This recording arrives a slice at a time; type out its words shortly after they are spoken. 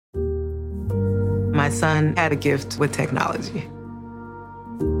my son had a gift with technology.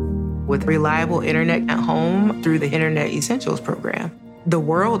 With reliable internet at home through the Internet Essentials program, the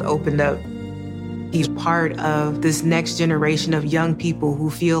world opened up. He's part of this next generation of young people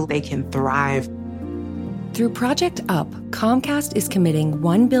who feel they can thrive. Through Project UP, Comcast is committing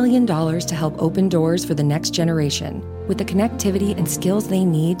 $1 billion to help open doors for the next generation with the connectivity and skills they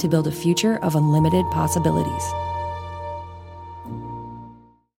need to build a future of unlimited possibilities.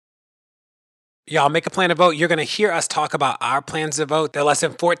 Y'all make a plan to vote. You're going to hear us talk about our plans to vote. There are less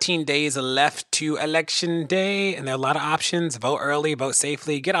than 14 days left to Election Day, and there are a lot of options. Vote early, vote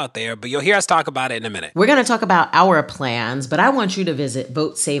safely, get out there. But you'll hear us talk about it in a minute. We're going to talk about our plans, but I want you to visit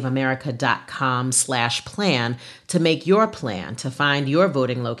votesaveamerica.com/plan to make your plan, to find your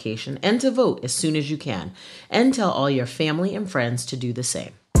voting location, and to vote as soon as you can. And tell all your family and friends to do the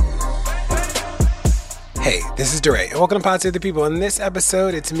same. Hey, this is DeRay, and welcome to Pod Save the People. In this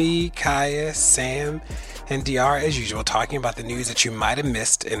episode, it's me, Kaya, Sam, and DR, as usual, talking about the news that you might have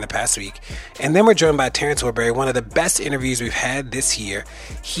missed in the past week. And then we're joined by Terrence Woodbury, one of the best interviews we've had this year.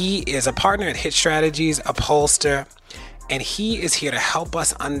 He is a partner at Hit Strategies, a pollster, and he is here to help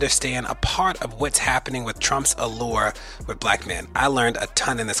us understand a part of what's happening with Trump's allure with black men. I learned a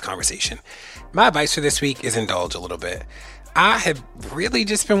ton in this conversation. My advice for this week is indulge a little bit. I have really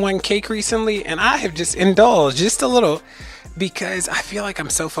just been wanting cake recently, and I have just indulged just a little because I feel like I'm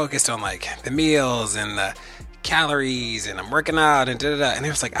so focused on like the meals and the calories and I'm working out and da-da-da. And it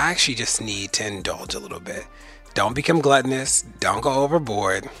was like, I actually just need to indulge a little bit. Don't become gluttonous. Don't go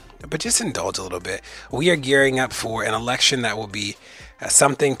overboard, but just indulge a little bit. We are gearing up for an election that will be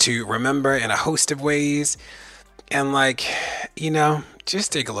something to remember in a host of ways. And like,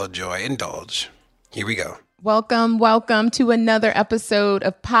 just take a little joy, indulge. Here we go. Welcome to another episode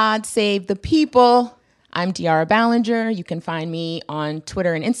of Pod Save the People. I'm De'Ara Ballinger. You can find me on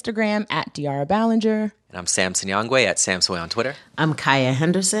Twitter and Instagram at De'Ara Ballinger. And I'm Samson Yangwe at Samsoy on Twitter. I'm Kaya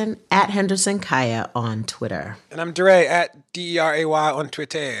Henderson at Henderson Kaya on Twitter. And I'm DeRay at DERAY on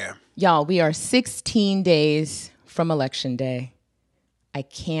Twitter. Y'all, we are 16 days from Election Day. I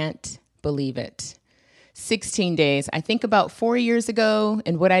can't believe it. 16 days. I think about 4 years ago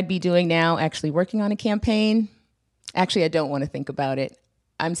and what I'd be doing now, actually working on a campaign. Actually, I don't want to think about it.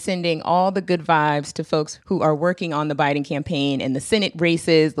 I'm sending all the good vibes to folks who are working on the Biden campaign and the Senate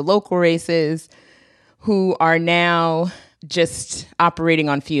races, the local races, who are now just operating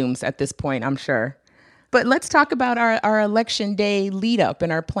on fumes at this point, I'm sure. But let's talk about our Election Day lead up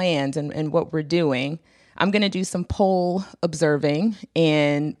and our plans and what we're doing. I'm going to do some poll observing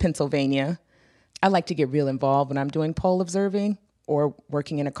in Pennsylvania. I like to get real involved when I'm doing poll observing or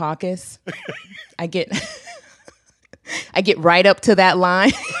working in a caucus. I get right up to that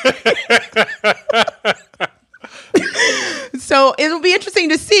line. So it'll be interesting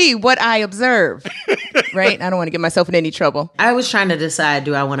to see what I observe, right? I don't want to get myself in any trouble. I was trying to decide,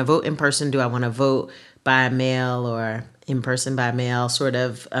 do I want to vote in person? Do I want to vote by mail or in person by mail? Sort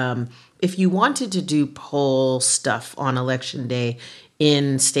of, if you wanted to do poll stuff on Election Day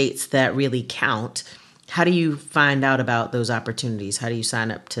in states that really count, how do you find out about those opportunities? How do you sign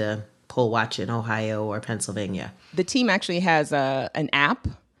up to poll watch in Ohio or Pennsylvania? The team actually has an app,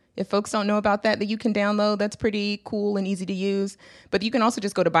 if folks don't know about that you can download. That's pretty cool and easy to use. But you can also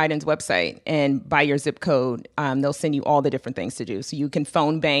just go to Biden's website and buy your zip code. They'll send you all the different things to do. So you can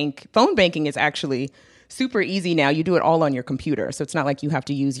phone bank. Phone banking is actually super easy now. You do it all on your computer. So it's not like you have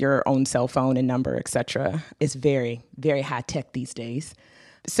to use your own cell phone and number, et cetera. It's very, very high tech these days.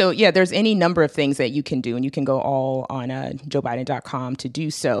 So yeah, there's any number of things that you can do, and you can go all on JoeBiden.com to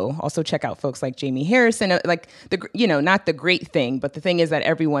do so. Also check out folks like Jamie Harrison, not the great thing, but the thing is that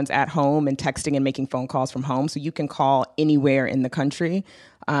everyone's at home and texting and making phone calls from home. So you can call anywhere in the country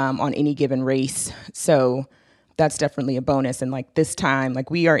on any given race. So that's definitely a bonus. And like this time, like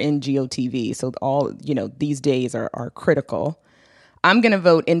we are in GOTV. So all, these days are critical. I'm going to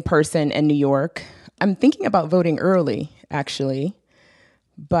vote in person in New York. I'm thinking about voting early, actually.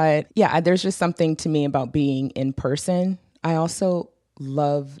 But yeah, there's just something to me about being in person. I also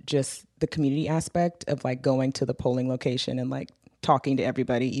love just the community aspect of like going to the polling location and like talking to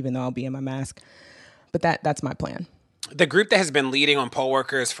everybody, even though I'll be in my mask. But that's my plan. The group that has been leading on poll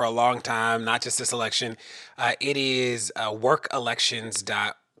workers for a long time, not just this election, it is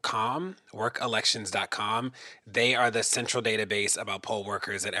workelections.com. They are the central database about poll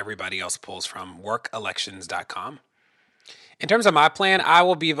workers that everybody else pulls from, workelections.com. In terms of my plan, I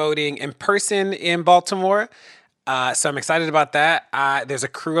will be voting in person in Baltimore. So I'm excited about that. There's a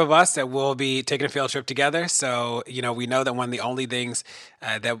crew of us that will be taking a field trip together. So, we know that one of the only things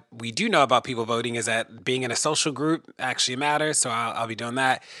that we do know about people voting is that being in a social group actually matters. So I'll be doing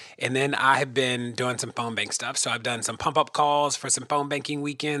that. And then I have been doing some phone bank stuff. So I've done some pump-up calls for some phone banking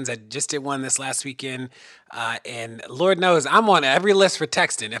weekends. I just did one this last weekend. And Lord knows I'm on every list for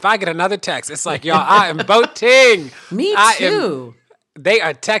texting. If I get another text, it's like, y'all, I am voting. Me too. They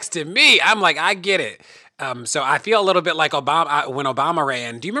are texting me. I'm like, I get it. So I feel a little bit like Obama when Obama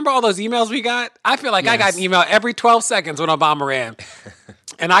ran. Do you remember all those emails we got? I feel like I got an email every 12 seconds when Obama ran.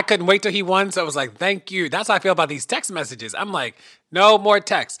 And I couldn't wait till he won. So I was like, thank you. That's how I feel about these text messages. I'm like, no more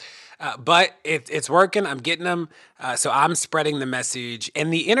texts. But it's working. I'm getting them. So I'm spreading the message.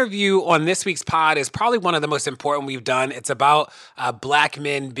 And the interview on this week's pod is probably one of the most important we've done. It's about Black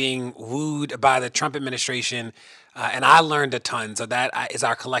men being wooed by the Trump administration. And I learned a ton. So that is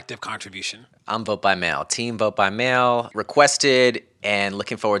our collective contribution. I'm vote by mail. Team vote by mail. Requested and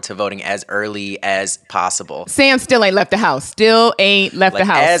looking forward to voting as early as possible. Sam still ain't left the house. Still ain't left the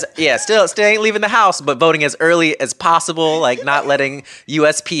house. Still ain't leaving the house, but voting as early as possible, like not letting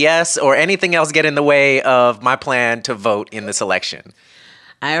USPS or anything else get in the way of my plan to vote in this election.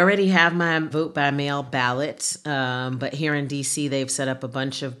 I already have my vote by mail ballot, but here in DC, they've set up a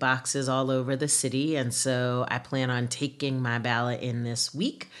bunch of boxes all over the city. And so I plan on taking my ballot in this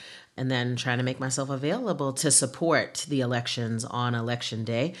week and then trying to make myself available to support the elections on Election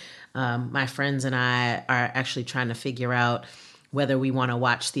Day. My friends and I are actually trying to figure out whether we want to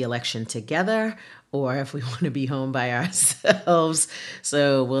watch the election together or if we want to be home by ourselves.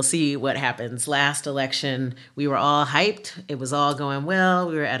 So we'll see what happens. Last election, we were all hyped. It was all going well.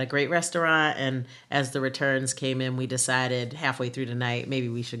 We were at a great restaurant. And as the returns came in, we decided halfway through the night, maybe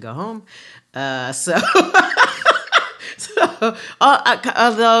we should go home.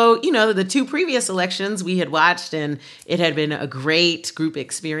 Although, the two previous elections we had watched and it had been a great group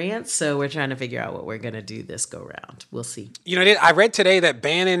experience. So we're trying to figure out what we're going to do this go round. We'll see. I read today that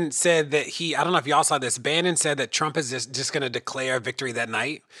Bannon said that I don't know if y'all saw this, Bannon said that Trump is just going to declare victory that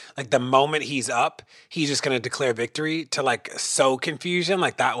night. Like the moment he's up, he's just going to declare victory to sow confusion.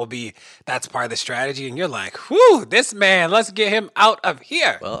 That's part of the strategy. And you're like, whew, this man, let's get him out of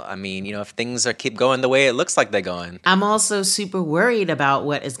here. Well, if things keep going the way it looks like they're going. I'm also super worried about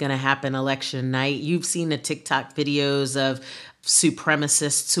what is going to happen election night. You've seen the TikTok videos of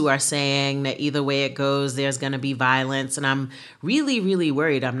supremacists who are saying that either way it goes, there's going to be violence. And I'm really, really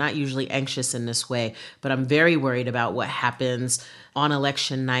worried. I'm not usually anxious in this way, but I'm very worried about what happens on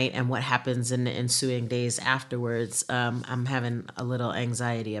election night and what happens in the ensuing days afterwards. I'm having a little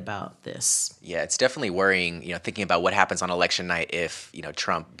anxiety about this. Yeah, it's definitely worrying, thinking about what happens on election night if,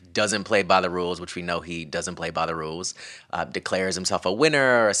 Trump doesn't play by the rules, which we know he doesn't play by the rules, declares himself a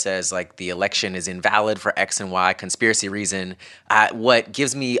winner or says the election is invalid for X and Y conspiracy reason. What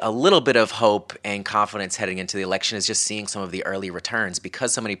gives me a little bit of hope and confidence heading into the election is just seeing some of the early returns.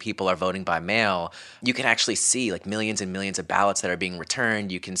 Because so many people are voting by mail, you can actually see millions and millions of ballots that are being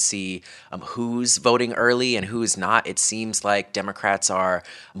returned. You can see who's voting early and who's not. It seems like Democrats are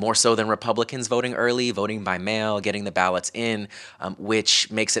more so than Republicans voting early, voting by mail, getting the ballots in,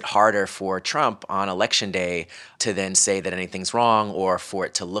 which makes it harder for Trump on election day to then say that anything's wrong or for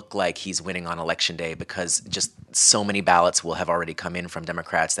it to look like he's winning on election day, because just so many ballots will have already come in from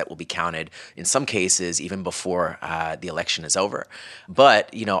Democrats that will be counted in some cases even before the election is over.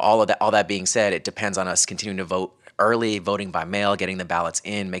 But, all that being said, it depends on us continuing to vote early, voting by mail, getting the ballots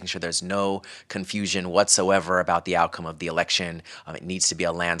in, making sure there's no confusion whatsoever about the outcome of the election. It needs to be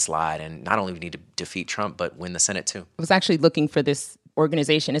a landslide, and not only we need to defeat Trump, but win the Senate too. I was actually looking for this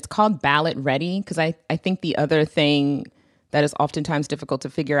organization. It's called Ballot Ready, because I think the other thing that is oftentimes difficult to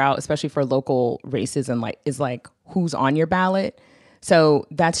figure out, especially for local races, is who's on your ballot. So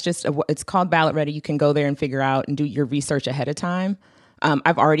that's it's called Ballot Ready. You can go there and figure out and do your research ahead of time.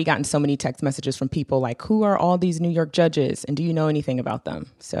 I've already gotten so many text messages from people who are all these New York judges and do you know anything about them?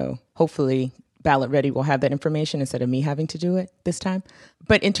 So hopefully Ballot Ready will have that information instead of me having to do it this time.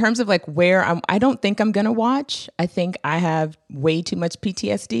 But in terms of where I don't think I'm going to watch. I think I have way too much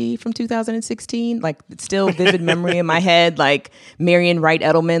PTSD from 2016. It's still vivid memory in my head, Marion Wright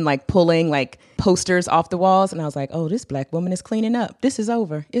Edelman, pulling posters off the walls. And I was like, oh, this Black woman is cleaning up. This is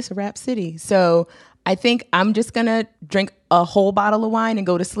over. It's a rap city. So I think I'm just going to drink a whole bottle of wine and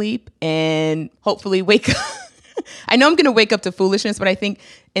go to sleep and hopefully wake up. I know I'm going to wake up to foolishness, but I think,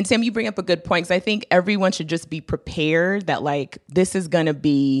 and Sam, you bring up a good point, because I think everyone should just be prepared that this is going to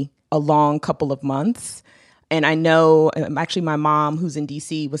be a long couple of months. And I know actually my mom, who's in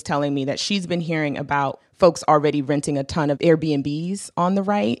DC, was telling me that she's been hearing about folks already renting a ton of Airbnbs on the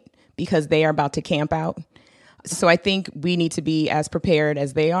right because they are about to camp out. So I think we need to be as prepared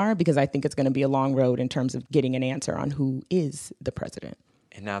as they are, because I think it's going to be a long road in terms of getting an answer on who is the president.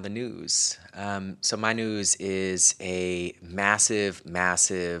 And now the news. So my news is a massive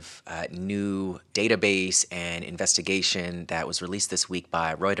new database and investigation that was released this week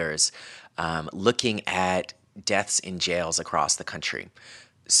by Reuters, looking at deaths in jails across the country.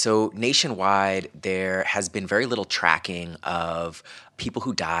 So nationwide, there has been very little tracking of people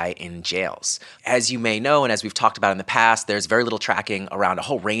who die in jails. As you may know, and as we've talked about in the past, there's very little tracking around a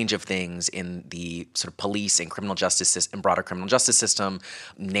whole range of things in the sort of police and criminal justice system, and broader criminal justice system,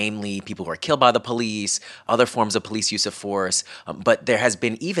 namely people who are killed by the police, other forms of police use of force. But there has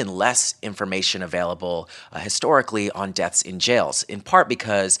been even less information available historically on deaths in jails, in part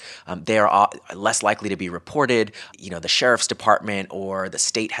because they are less likely to be reported. You know, the sheriff's department or the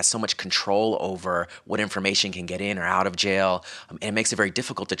state has so much control over what information can get in or out of jail, and it makes it very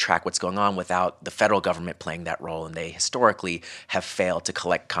difficult to track what's going on without the federal government playing that role, and they historically have failed to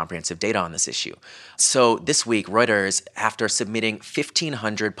collect comprehensive data on this issue. So this week, Reuters, after submitting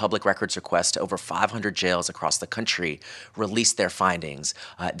 1,500 public records requests to over 500 jails across the country, released their findings.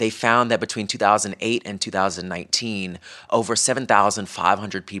 They found that between 2008 and 2019, over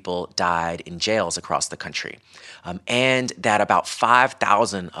 7,500 people died in jails across the country, and that about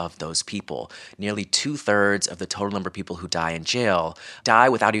 5,000 of those people, nearly 2/3 of the total number of people who die in jail, die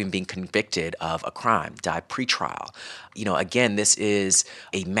without even being convicted of a crime, die pre-trial. You know, again, this is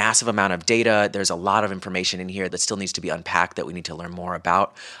a massive amount of data. There's a lot of information in here that still needs to be unpacked that we need to learn more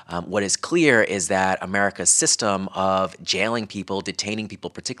about. What is clear is that America's system of jailing people, detaining people,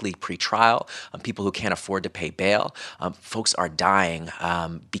 particularly pre-trial, people who can't afford to pay bail, folks are dying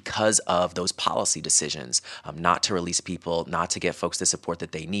because of those policy decisions, not to release people, not to get folks the support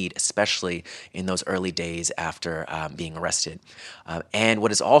that they need, especially in those early days after being arrested. And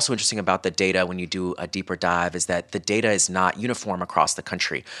what is also interesting about the data when you do a deeper dive is that the data is not uniform across the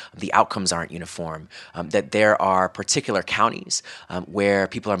country. The outcomes aren't uniform. That there are particular counties where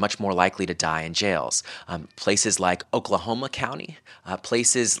people are much more likely to die in jails. Places like Oklahoma County,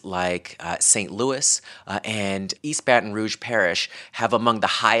 places like St. Louis, and East Baton Rouge Parish have among the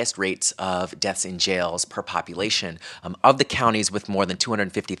highest rates of deaths in jails per population of the counties with more than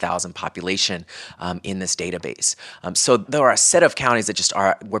 250,000 population in this database. So there are a set of counties that just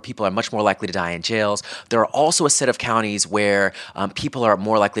are where people are much more likely to die in jails. There are also a set of counties where people are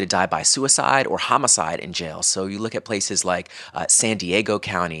more likely to die by suicide or homicide in jail. So you look at places like San Diego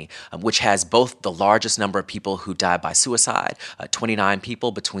County, which has both the largest number of people who die by suicide, 29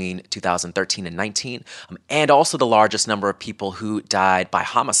 people between 2013 and 19, and also the largest number of people who died by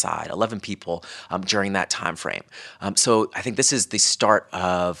homicide, 11 people during that time frame. So I think this is the start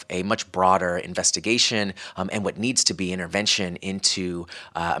of a much broader investigation and what needs to be intervention into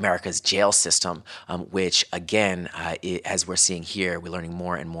America's jail system, which again, as we're seeing here, we're learning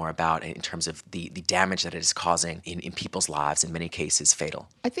more and more about in terms of the damage that it is causing in people's lives, in many cases fatal.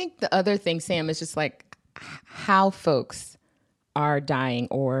 I think the other thing, Sam, is just like how folks are dying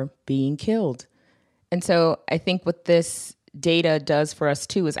or being killed. And so I think what this data does for us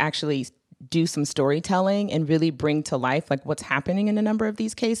too is actually do some storytelling and really bring to life like what's happening in a number of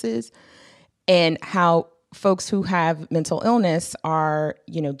these cases and how folks who have mental illness are,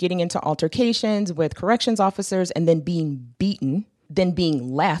 you know, getting into altercations with corrections officers and then being beaten, then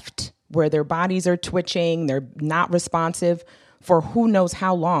being left where their bodies are twitching, they're not responsive for who knows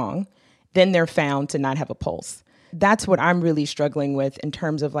how long, then they're found to not have a pulse. That's what I'm really struggling with in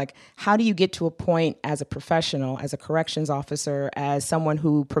terms of like, how do you get to a point as a professional, as a corrections officer, as someone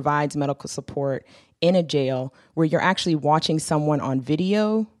who provides medical support in a jail where you're actually watching someone on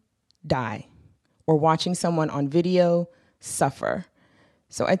video die or watching someone on video suffer.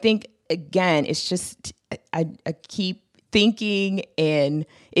 So I think, again, it's just, I keep thinking and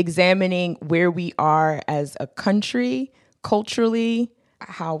examining where we are as a country, culturally,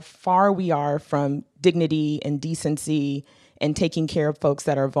 how far we are from dignity and decency and taking care of folks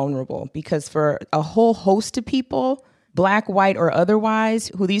that are vulnerable. Because for a whole host of people, Black, white, or otherwise,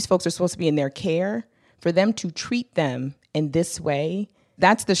 who these folks are supposed to be in their care, for them to treat them in this way,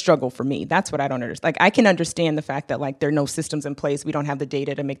 that's the struggle for me. That's what I don't understand. Like, I can understand the fact that like there are no systems in place. We don't have the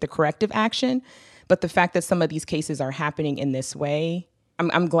data to make the corrective action. But the fact that some of these cases are happening in this way,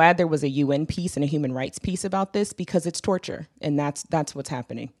 I'm glad there was a UN piece and a human rights piece about this because it's torture. And that's what's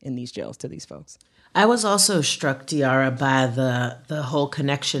happening in these jails to these folks. I was also struck, Diarra, by the whole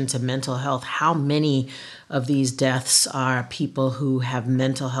connection to mental health. How many of these deaths are people who have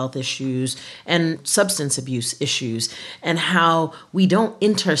mental health issues and substance abuse issues, and how we don't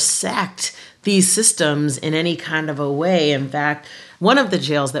intersect these systems in any kind of a way. In fact, one of the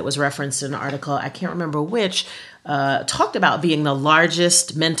jails that was referenced in an article, I can't remember which, talked about being the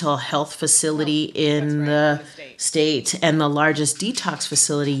largest mental health facility in the state and the largest detox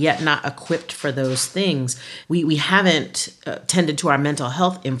facility, yet not equipped for those things. We haven't tended to our mental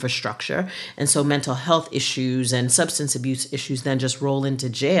health infrastructure. And so mental health issues and substance abuse issues then just roll into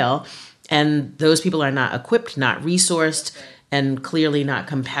jail. And those people are not equipped, not resourced, and clearly not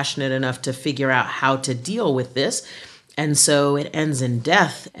compassionate enough to figure out how to deal with this. And so it ends in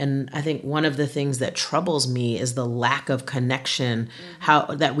death. And I think one of the things that troubles me is the lack of connection, how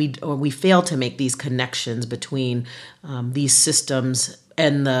that we fail to make these connections between these systems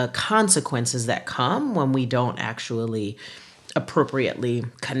and the consequences that come when we don't actually appropriately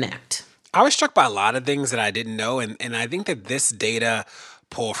connect. I was struck by a lot of things that I didn't know. And I think that this data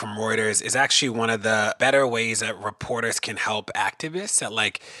poll from Reuters is actually one of the better ways that reporters can help activists.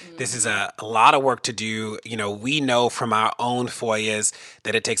 That this is a lot of work to do. We know from our own FOIAs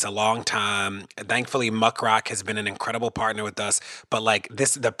that it takes a long time. Thankfully, Muckrock has been an incredible partner with us. But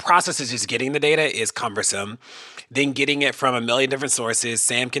the process of just getting the data is cumbersome. Then getting it from a million different sources,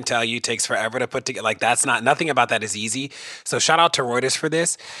 Sam can tell you, takes forever to put together. Nothing about that is easy. So shout out to Reuters for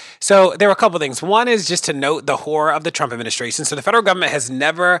this. So there were a couple of things. One is just to note the horror of the Trump administration. So the federal government has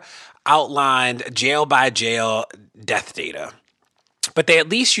never outlined jail by jail death data, but they at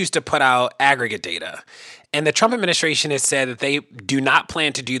least used to put out aggregate data. And the Trump administration has said that they do not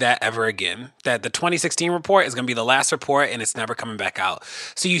plan to do that ever again, that the 2016 report is going to be the last report and it's never coming back out.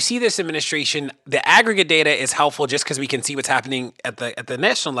 So you see this administration, the aggregate data is helpful just because we can see what's happening at the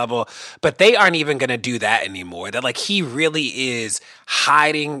national level, but they aren't even going to do that anymore. That he really is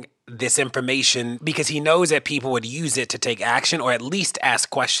hiding this information because he knows that people would use it to take action or at least ask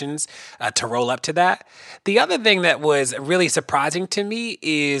questions to roll up to that. The other thing that was really surprising to me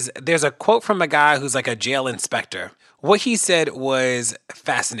is there's a quote from a guy who's a jail inspector. What he said was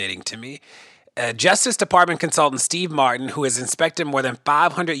fascinating to me. Justice Department consultant Steve Martin, who has inspected more than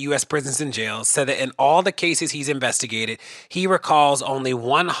 500 U.S. prisons and jails, said that in all the cases he's investigated, he recalls only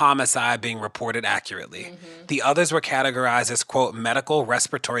one homicide being reported accurately. Mm-hmm. The others were categorized as, quote, medical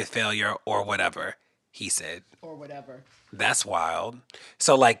respiratory failure or whatever, he said. Or whatever. That's wild.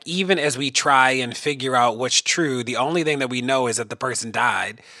 So, even as we try and figure out what's true, the only thing that we know is that the person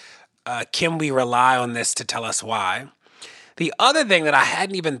died. Can we rely on this to tell us why? The other thing that I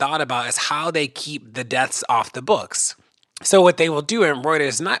hadn't even thought about is how they keep the deaths off the books. So what they will do, and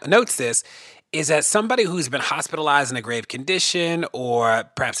Reuters notes this, is that somebody who's been hospitalized in a grave condition or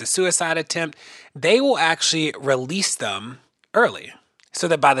perhaps a suicide attempt, they will actually release them early so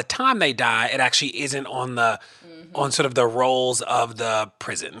that by the time they die, it actually isn't on on sort of the rolls of the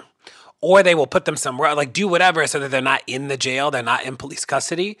prison. Or they will put them somewhere, do whatever so that they're not in the jail, they're not in police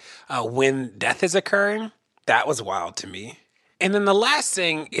custody when death is occurring. That was wild to me. And then the last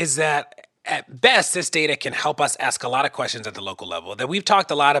thing is that at best, this data can help us ask a lot of questions at the local level. That we've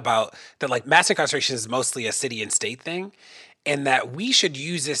talked a lot about that mass incarceration is mostly a city and state thing, and that we should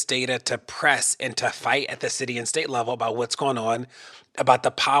use this data to press and to fight at the city and state level about what's going on, about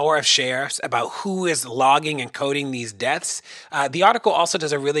the power of sheriffs, about who is logging and coding these deaths. The article also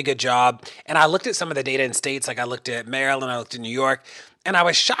does a really good job. And I looked at some of the data in states, I looked at Maryland, I looked at New York, and I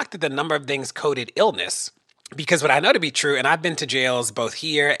was shocked at the number of things coded illness. Because what I know to be true, and I've been to jails both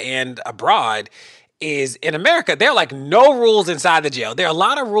here and abroad, is in America, there are no rules inside the jail. There are a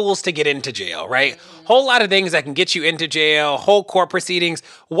lot of rules to get into jail, right? Whole lot of things that can get you into jail, whole court proceedings.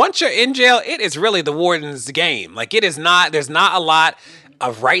 Once you're in jail, it is really the warden's game. There's not a lot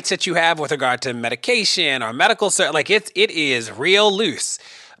of rights that you have with regard to medication or medical service. It is real loose,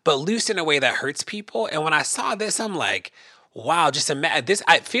 but loose in a way that hurts people. And when I saw this, I'm like, wow, just imagine this.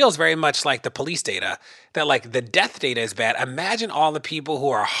 It feels very much like the police data that the death data is bad. Imagine all the people who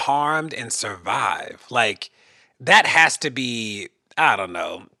are harmed and survive. That has to be, I don't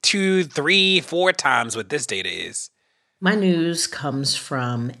know, 2, 3, 4 times what this data is. My news comes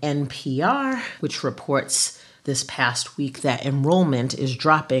from NPR, which reports this past week that enrollment is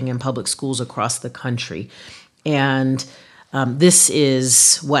dropping in public schools across the country. And this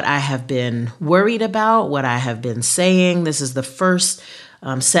is what I have been worried about, what I have been saying. This is the first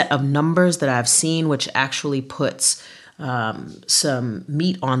set of numbers that I've seen, which actually puts some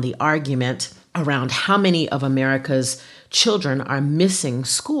meat on the argument around how many of America's children are missing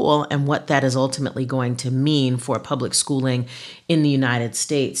school and what that is ultimately going to mean for public schooling in the United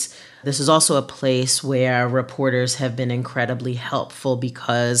States. This is also a place where reporters have been incredibly helpful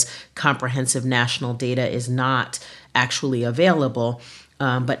because comprehensive national data is not actually available.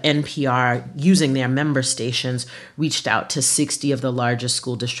 But NPR, using their member stations, reached out to 60 of the largest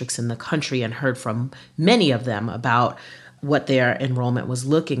school districts in the country and heard from many of them about what their enrollment was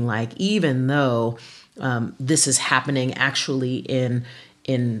looking like, even though this is happening actually in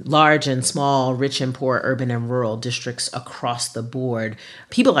large and small, rich and poor, urban and rural districts across the board.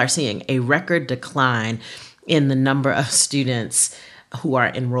 People are seeing a record decline in the number of students who are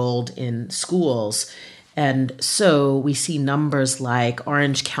enrolled in schools. And so we see numbers like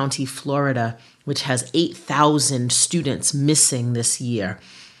Orange County, Florida, which has 8,000 students missing this year.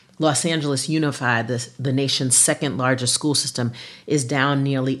 Los Angeles Unified, the nation's second largest school system, is down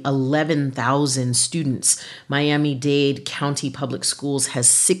nearly 11,000 students. Miami-Dade County Public Schools has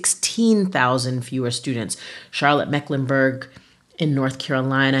 16,000 fewer students. Charlotte-Mecklenburg in North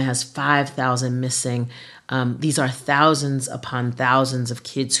Carolina has 5,000 missing. These are thousands upon thousands of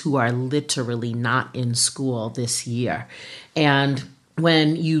kids who are literally not in school this year. And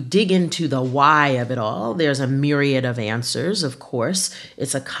when you dig into the why of it all, there's a myriad of answers, of course.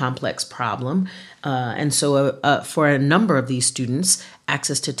 It's a complex problem. And so for a number of these students,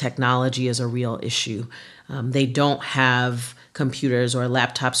 access to technology is a real issue. They don't have computers or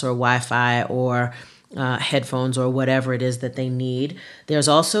laptops or Wi-Fi or headphones or whatever it is that they need. There's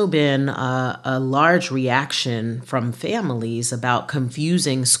also been a large reaction from families about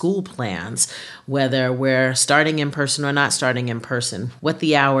confusing school plans, whether we're starting in person or not starting in person, what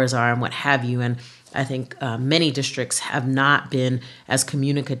the hours are and what have you. And I think many districts have not been as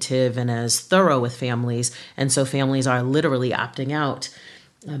communicative and as thorough with families. And so families are literally opting out.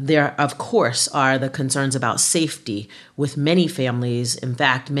 There, of course, are the concerns about safety with many families, in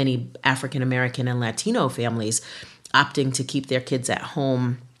fact, many African American and Latino families opting to keep their kids at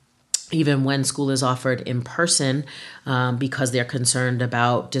home even when school is offered in person because they're concerned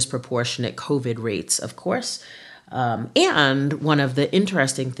about disproportionate COVID rates, of course. And one of the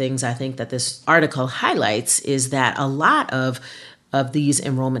interesting things I think that this article highlights is that a lot of these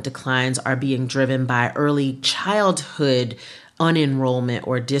enrollment declines are being driven by early childhood unenrollment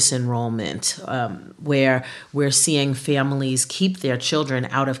or disenrollment, where we're seeing families keep their children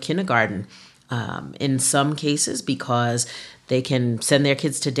out of kindergarten, in some cases because they can send their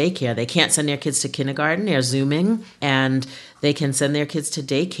kids to daycare. They can't send their kids to kindergarten, they're Zooming, and they can send their kids to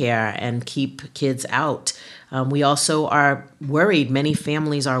daycare and keep kids out. We also are worried, many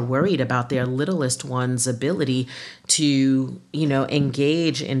families are worried about their littlest one's ability to,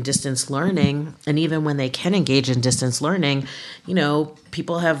 engage in distance learning. And even when they can engage in distance learning,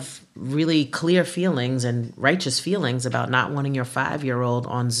 people have really clear feelings and righteous feelings about not wanting your 5-year-old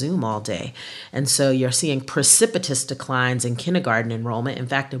on Zoom all day. And so you're seeing precipitous declines in kindergarten enrollment. In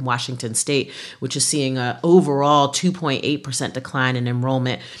fact, in Washington State, which is seeing an overall 2.8% decline in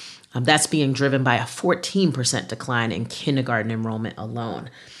enrollment, that's being driven by a 14% decline in kindergarten enrollment alone.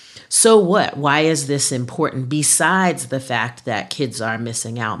 So what? Why is this important? Besides the fact that kids are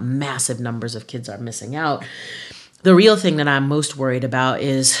missing out, massive numbers of kids are missing out, the real thing that I'm most worried about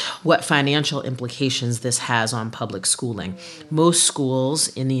is what financial implications this has on public schooling. Most schools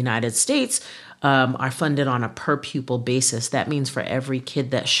in the United States are funded on a per pupil basis. That means for every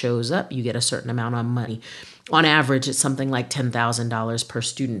kid that shows up, you get a certain amount of money. On average, it's something like $10,000 per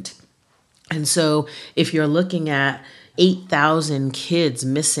student. And so if you're looking at 8,000 kids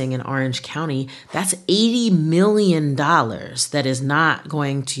missing in Orange County, that's $80 million that is not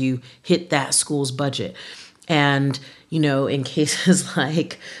going to hit that school's budget. And, in cases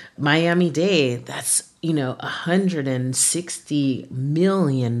like Miami-Dade, that's, $160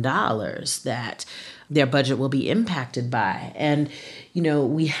 million that their budget will be impacted by. And,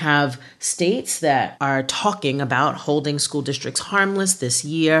 we have states that are talking about holding school districts harmless this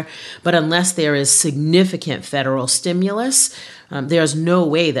year, but unless there is significant federal stimulus, there's no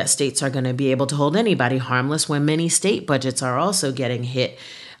way that states are going to be able to hold anybody harmless when many state budgets are also getting hit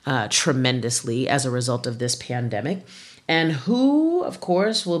tremendously as a result of this pandemic. And who, of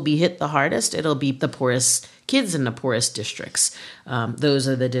course, will be hit the hardest? It'll be the poorest kids in the poorest districts. Those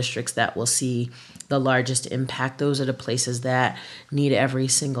are the districts that will see the largest impact. Those are the places that need every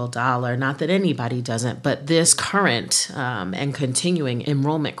single dollar. Not that anybody doesn't, but this current and continuing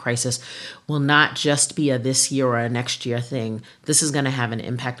enrollment crisis will not just be a this year or a next year thing. This is going to have an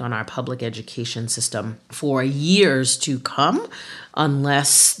impact on our public education system for years to come,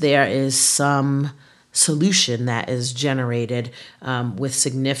 unless there is some solution that is generated with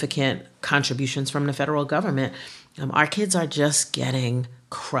significant contributions from the federal government. Our kids are just getting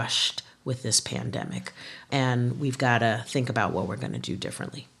crushed with this pandemic, and we've got to think about what we're going to do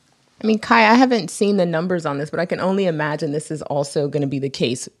differently. I mean, Kai, I haven't seen the numbers on this, but I can only imagine this is also going to be the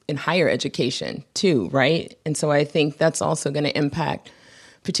case in higher education too, right? And so I think that's also going to impact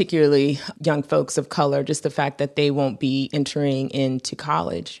particularly young folks of color, just the fact that they won't be entering into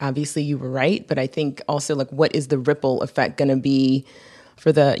college. Obviously, you were right, but I think also like what is the ripple effect going to be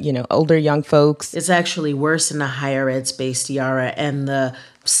for the, older young folks? It's actually worse in the higher ed space, Diarra, and the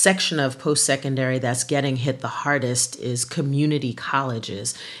section of post-secondary that's getting hit the hardest is community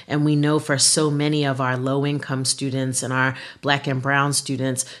colleges. And we know for so many of our low-income students and our Black and brown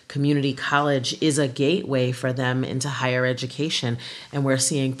students, community college is a gateway for them into higher education. And we're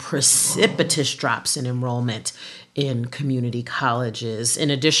seeing precipitous drops in enrollment in community colleges,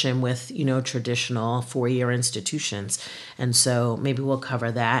 in addition with, traditional four-year institutions. And so maybe we'll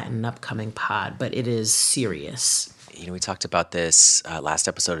cover that in an upcoming pod, but it is serious. We talked about this last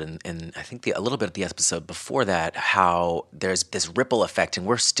episode, and I think a little bit of the episode before that, how there's this ripple effect, and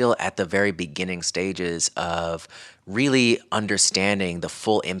we're still at the very beginning stages of really understanding the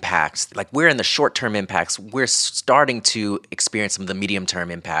full impacts. Like, we're in the short-term impacts. We're starting to experience some of the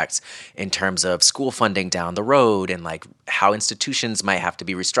medium-term impacts in terms of school funding down the road and like how institutions might have to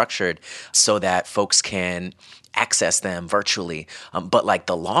be restructured so that folks can access them virtually. But like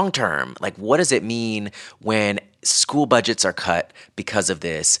the long term, like what does it mean when school budgets are cut because of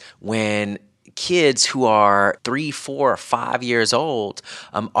this, when kids who are 3, 4, 5 years old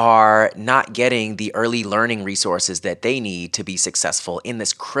are not getting the early learning resources that they need to be successful in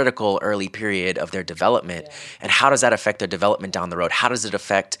this critical early period of their development? Yeah. And how does that affect their development down the road? How does it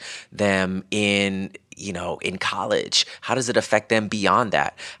affect them in college? How does it affect them beyond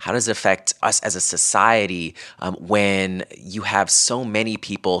that? How does it affect us as a society when you have so many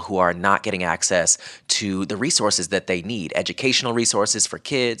people who are not getting access to the resources that they need? Educational resources for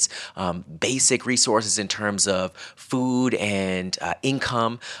kids, basic resources in terms of food and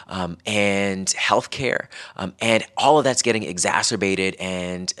income and healthcare. And all of that's getting exacerbated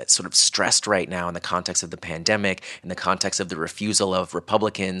and sort of stressed right now in the context of the pandemic, in the context of the refusal of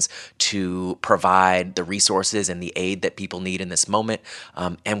Republicans to provide the resources and the aid that people need in this moment.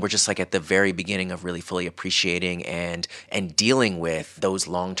 And we're just like at the very beginning of really fully appreciating and dealing with those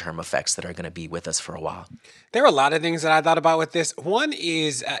long-term effects that are going to be with us for a while. There were a lot of things that I thought about with this. One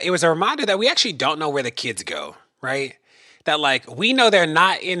is it was a reminder that we actually don't know where the kids go, right? That like we know they're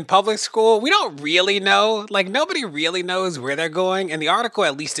not in public school. We don't really know. Like nobody really knows where they're going. And the article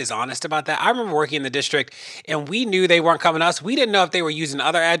at least is honest about that. I remember working in the district and we knew they weren't coming to us. We didn't know if they were using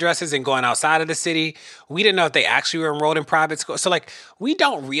other addresses and going outside of the city. We didn't know if they actually were enrolled in private school. So like we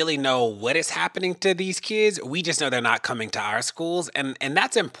don't really know what is happening to these kids. We just know they're not coming to our schools. And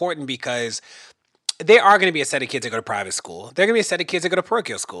that's important because there are going to be a set of kids that go to private school. There are going to be a set of kids that go to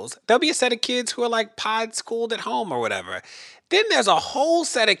parochial schools. There'll be a set of kids who are like pod schooled at home or whatever. Then there's a whole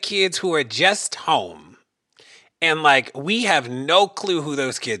set of kids who are just home. And like, we have no clue who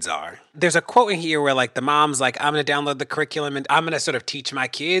those kids are. There's a quote in here where like the mom's like, I'm going to download the curriculum and I'm going to sort of teach my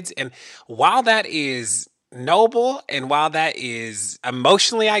kids. And while that is noble and while that is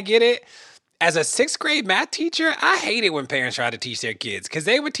emotionally, I get it. As a 6th grade math teacher, I hate it when parents try to teach their kids because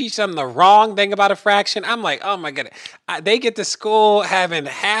they would teach them the wrong thing about a fraction. I'm like, oh my goodness. They get to school having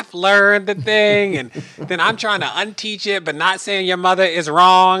half learned the thing and then I'm trying to unteach it but not saying your mother is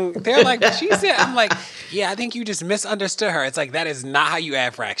wrong. They're like, she said, I'm like, yeah, I think you just misunderstood her. It's like, that is not how you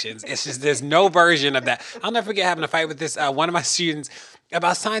add fractions. It's just, there's no version of that. I'll never forget having a fight with this, one of my students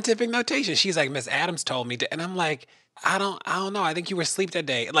about scientific notation. She's like, Miss Adams told me to, and I'm like, I don't know. I think you were asleep that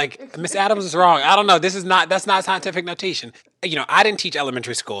day. Like, Miss Adams is wrong. I don't know. That's not scientific notation. I didn't teach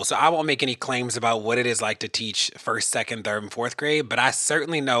elementary school, so I won't make any claims about what it is like to teach 1st, 2nd, 3rd, and 4th grade, but I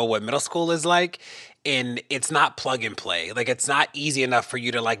certainly know what middle school is like. And it's not plug and play. Like, it's not easy enough for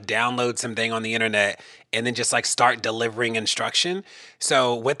you to like download something on the internet and then just like start delivering instruction.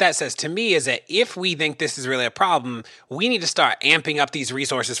 So what that says to me is that if we think this is really a problem, we need to start amping up these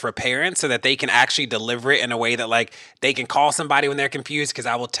resources for parents so that they can actually deliver it in a way that like they can call somebody when they're confused. Because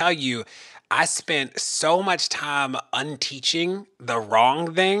I will tell you, I spent so much time unteaching the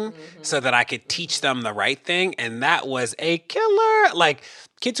wrong thing so that I could teach them the right thing. And that was a killer. Like,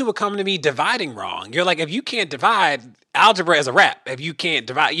 kids who would come to me dividing wrong. You're like, if you can't divide, algebra is a wrap. If you can't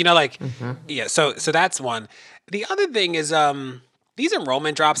divide, yeah. So that's one. The other thing is these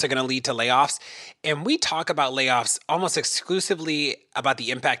enrollment drops are going to lead to layoffs. And we talk about layoffs almost exclusively about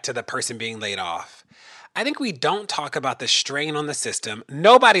the impact to the person being laid off. I think we don't talk about the strain on the system.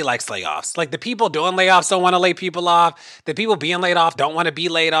 Nobody likes layoffs. Like, the people doing layoffs don't want to lay people off. The people being laid off don't want to be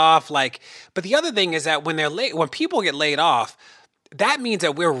laid off. But the other thing is that when people get laid off, that means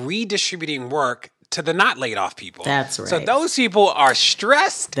that we're redistributing work to the not laid off people. That's right. So those people are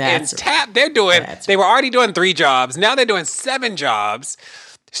stressed and tapped. They were already doing 3 jobs. Now they're doing 7 jobs.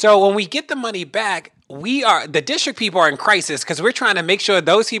 So when we get the money back, the district people are in crisis because we're trying to make sure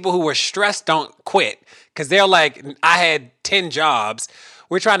those people who were stressed don't quit because they're like, I had 10 jobs.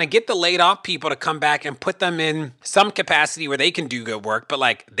 We're trying to get the laid off people to come back and put them in some capacity where they can do good work, but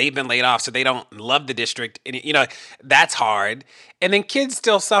like they've been laid off, so they don't love the district. And, that's hard. And then kids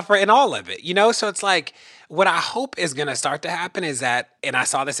still suffer in all of it, So it's like, what I hope is going to start to happen is that, and I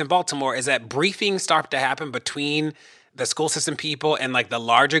saw this in Baltimore, is that briefings start to happen between the school system people and like the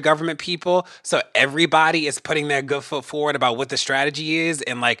larger government people. So everybody is putting their good foot forward about what the strategy is.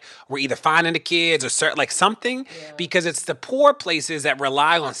 And like, we're either finding the kids or like something, because it's the poor places that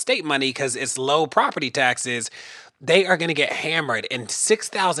rely on state money because it's low property taxes. They are going to get hammered. And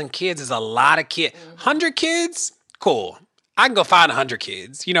 6,000 kids is a lot of kids. 100 kids? Cool. I can go find 100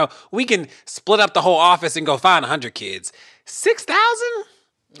 kids. We can split up the whole office and go find 100 kids. 6,000?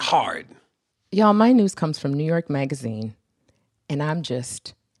 Hard. Y'all, my news comes from New York Magazine, and I'm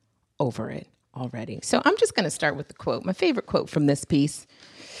just over it already. So I'm just going to start with the quote, my favorite quote from this piece.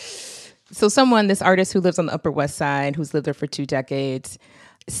 So this artist who lives on the Upper West Side, who's lived there for 2 decades,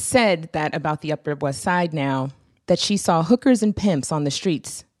 said that about the Upper West Side now, that she saw hookers and pimps on the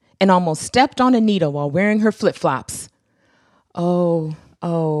streets and almost stepped on a needle while wearing her flip-flops. Oh,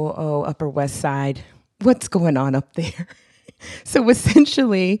 Upper West Side. What's going on up there? So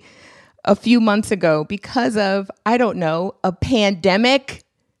essentially, a few months ago, because of, I don't know, a pandemic,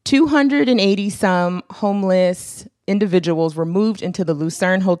 280 some homeless individuals were moved into the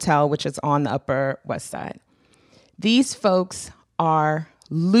Lucerne Hotel, which is on the Upper West Side. These folks are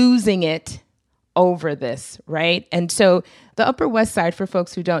losing it over this, right? And so the Upper West Side, for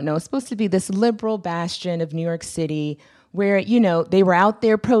folks who don't know, is supposed to be this liberal bastion of New York City where, they were out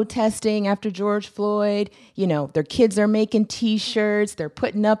there protesting after George Floyd. Their kids are making T-shirts. They're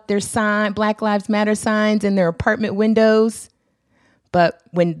putting up their Black Lives Matter signs in their apartment windows. But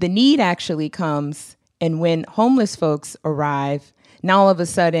when the need actually comes and when homeless folks arrive, now all of a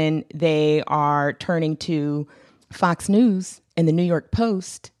sudden they are turning to Fox News and the New York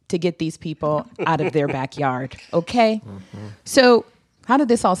Post to get these people out of their backyard. Okay? Mm-hmm. So how did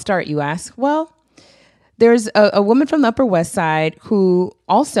this all start, you ask? Well, there's a woman from the Upper West Side who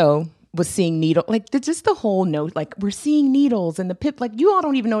also was seeing needles, like just the whole note, like we're seeing needles and the pip, like you all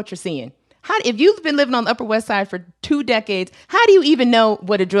don't even know what you're seeing. If you've been living on the Upper West Side for 2 decades, how do you even know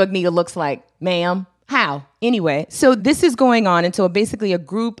what a drug needle looks like, ma'am? How? Anyway, so this is going on. And so basically a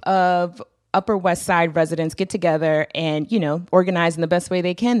group of Upper West Side residents get together and, organize in the best way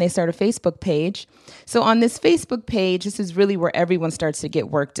they can. They start a Facebook page. So on this Facebook page, this is really where everyone starts to get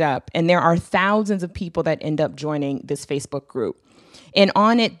worked up. And there are thousands of people that end up joining this Facebook group. And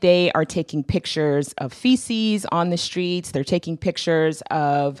on it, they are taking pictures of feces on the streets. They're taking pictures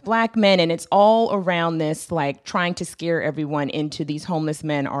of Black men. And it's all around this, like trying to scare everyone into these homeless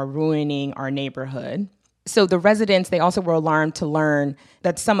men are ruining our neighborhood. So the residents, they also were alarmed to learn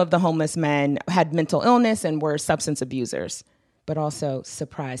that some of the homeless men had mental illness and were substance abusers. But also,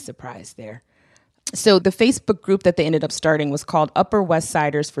 surprise, surprise there. So the Facebook group that they ended up starting was called Upper West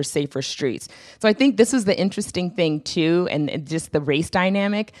Siders for Safer Streets. So I think this was the interesting thing too, and just the race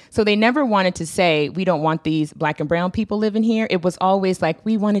dynamic. So they never wanted to say, we don't want these Black and brown people living here. It was always like,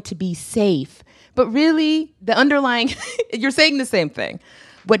 we want it to be safe. But really, the underlying, you're saying the same thing.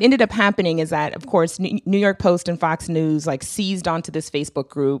 What ended up happening is that, of course, New York Post and Fox News seized onto this Facebook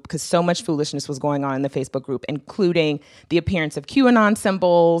group because so much foolishness was going on in the Facebook group, including the appearance of QAnon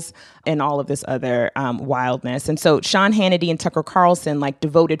symbols and all of this other wildness. And so Sean Hannity and Tucker Carlson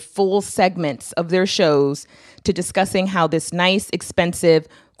devoted full segments of their shows to discussing how this nice, expensive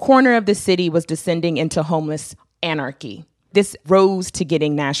corner of the city was descending into homeless anarchy. This rose to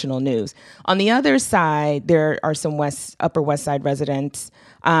getting national news. On the other side, there are some Upper West Side residents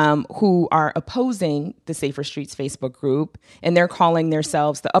who are opposing the Safer Streets Facebook group, and they're calling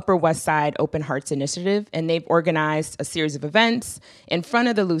themselves the Upper West Side Open Hearts Initiative, and they've organized a series of events in front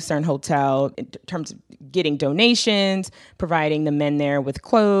of the Lucerne Hotel in terms of getting donations, providing the men there with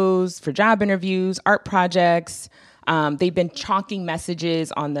clothes for job interviews, art projects. They've been chalking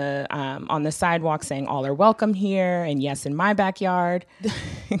messages on the sidewalk saying all are welcome here and yes, in my backyard.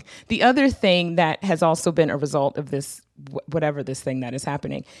 The other thing that has also been a result of this, whatever this thing that is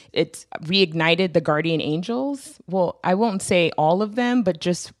happening, it's reignited the guardian angels. Well, I won't say all of them, but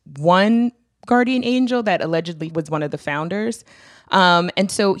just one guardian angel that allegedly was one of the founders. And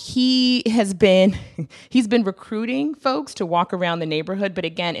so he's been recruiting folks to walk around the neighborhood. But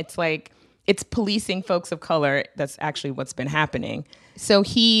again, it's policing folks of color. That's actually what's been happening. So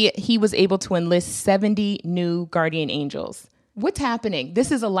he was able to enlist 70 new guardian angels. What's happening? This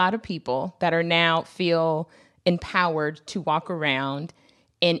is a lot of people that are now feel empowered to walk around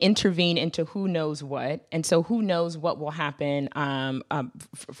and intervene into who knows what. And so who knows what will happen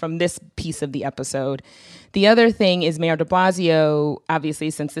from this piece of the episode. The other thing is Mayor de Blasio,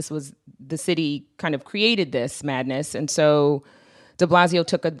 obviously, since this was the city kind of created this madness. And so de Blasio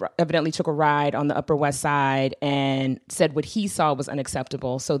evidently took a ride on the Upper West Side and said what he saw was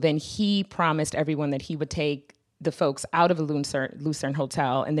unacceptable. So then he promised everyone that he would take the folks out of the Lucerne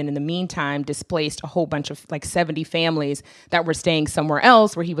Hotel, and then in the meantime displaced a whole bunch of 70 families that were staying somewhere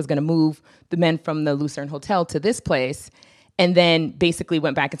else, where he was going to move the men from the Lucerne Hotel to this place, and then basically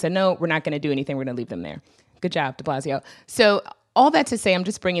went back and said, no, we're not going to do anything, we're going to leave them there. Good job, de Blasio. So all that to say, I'm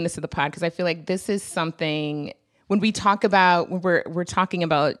just bringing this to the pod because I feel like this is something, when we talk about, when we're talking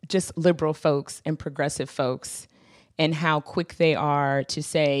about just liberal folks and progressive folks, and how quick they are to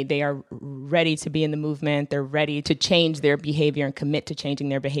say they are ready to be in the movement, they're ready to change their behavior and commit to changing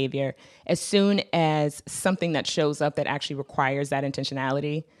their behavior. As soon as something that shows up that actually requires that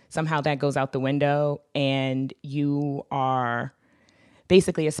intentionality, somehow that goes out the window, and you are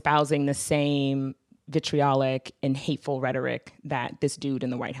basically espousing the same vitriolic and hateful rhetoric that this dude in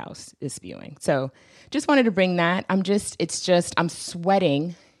the White House is spewing. So just wanted to bring that. I'm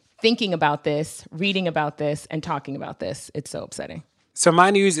sweating thinking about this, reading about this, and talking about this. It's so upsetting. So my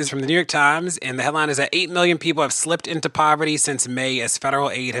news is from the New York Times, and the headline is that 8 million people have slipped into poverty since May as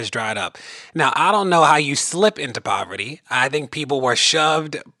federal aid has dried up. Now, I don't know how you slip into poverty. I think people were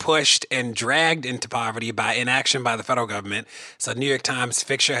shoved, pushed, and dragged into poverty by inaction by the federal government. So New York Times,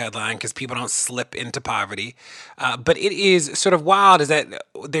 fix your headline, because people don't slip into poverty. But it is sort of wild is that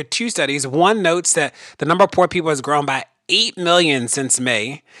there are two studies. One notes that the number of poor people has grown by 8 million since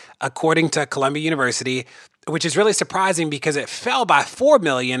May, according to Columbia University, which is really surprising because it fell by 4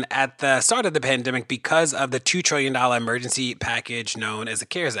 million at the start of the pandemic because of the $2 trillion emergency package known as the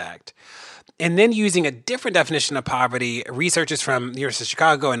CARES Act. And then using a different definition of poverty, researchers from the University of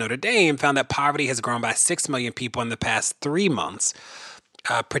Chicago and Notre Dame found that poverty has grown by 6 million people in the past 3 months,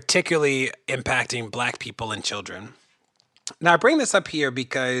 particularly impacting Black people and children. Now, I bring this up here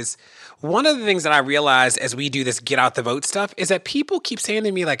because one of the things that I realized as we do this get out the vote stuff is that people keep saying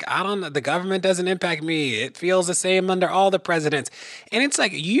to me, I don't know, the government doesn't impact me. It feels the same under all the presidents. And it's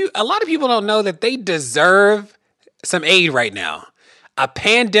a lot of people don't know that they deserve some aid right now. A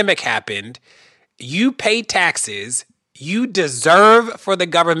pandemic happened. You pay taxes. You deserve for the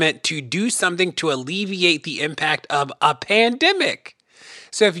government to do something to alleviate the impact of a pandemic.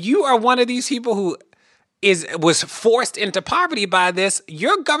 So if you are one of these people who was forced into poverty by this,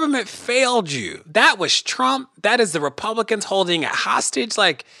 your government failed you. That was Trump. That is the Republicans holding it hostage.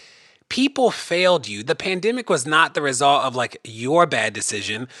 People failed you. The pandemic was not the result of your bad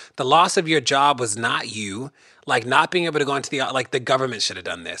decision. The loss of your job was not you. Not being able to go into the government should have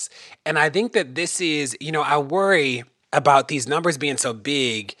done this. And I think that this is, I worry about these numbers being so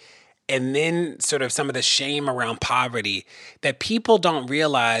big, and then sort of some of the shame around poverty, that people don't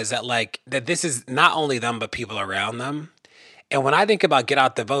realize that that this is not only them, but people around them. And when I think about get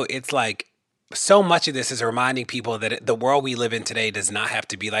out the vote, it's so much of this is reminding people that the world we live in today does not have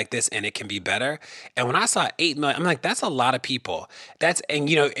to be like this, and it can be better. And when I saw 8 million, I'm that's a lot of people.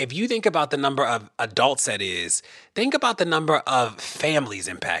 If you think about the number of adults that is, think about the number of families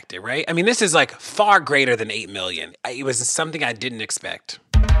impacted, right? I mean, this is far greater than 8 million. It was something I didn't expect.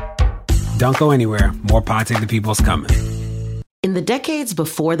 Don't go anywhere. More Pod Save the People is coming. In the decades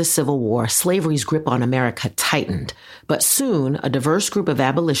before the Civil War, slavery's grip on America tightened. But soon, a diverse group of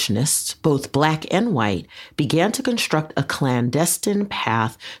abolitionists, both Black and white, began to construct a clandestine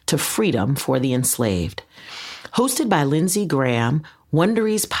path to freedom for the enslaved. Hosted by Lindsey Graham,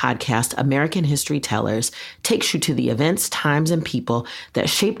 Wondery's podcast, American History Tellers, takes you to the events, times, and people that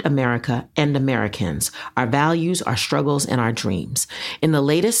shaped America and Americans, our values, our struggles, and our dreams. In the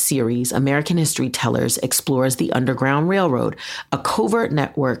latest series, American History Tellers explores the Underground Railroad, a covert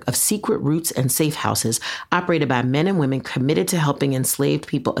network of secret routes and safe houses operated by men and women committed to helping enslaved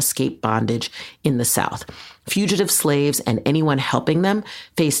people escape bondage in the South. Fugitive slaves and anyone helping them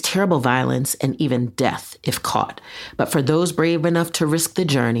face terrible violence and even death if caught. But for those brave enough to risk the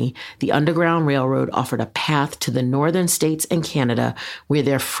journey, the Underground Railroad offered a path to the northern states and Canada where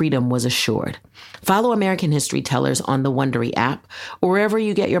their freedom was assured. Follow American History Tellers on the Wondery app or wherever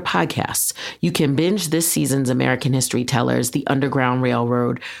you get your podcasts. You can binge this season's American History Tellers, The Underground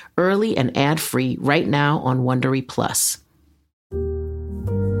Railroad, early and ad-free right now on Wondery Plus.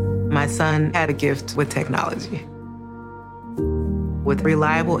 My son had a gift with technology. With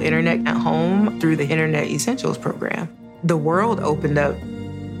reliable internet at home through the Internet Essentials program, the world opened up.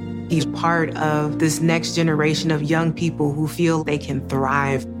 He's part of this next generation of young people who feel they can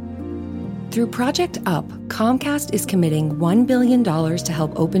thrive. Through Project UP, Comcast is committing $1 billion to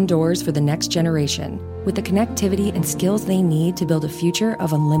help open doors for the next generation with the connectivity and skills they need to build a future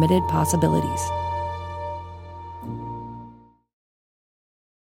of unlimited possibilities.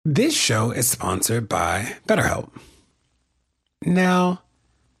 This show is sponsored by BetterHelp. Now,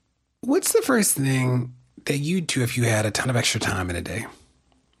 what's the first thing that you'd do if you had a ton of extra time in a day?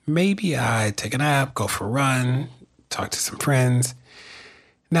 Maybe I'd take a nap, go for a run, talk to some friends.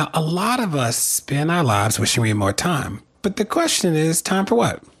 Now, a lot of us spend our lives wishing we had more time. But the question is, time for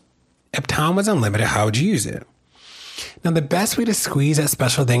what? If time was unlimited, how would you use it? Now, the best way to squeeze that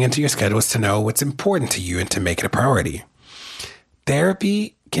special thing into your schedule is to know what's important to you and to make it a priority.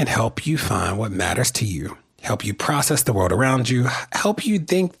 Therapy can help you find what matters to you, help you process the world around you, help you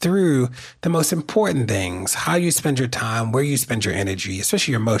think through the most important things, how you spend your time, where you spend your energy,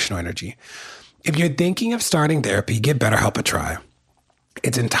 especially your emotional energy. If you're thinking of starting therapy, give BetterHelp a try.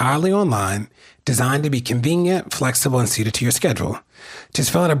 It's entirely online, designed to be convenient, flexible, and suited to your schedule.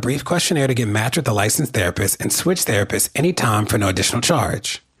 Just fill out a brief questionnaire to get matched with a licensed therapist and switch therapists anytime for no additional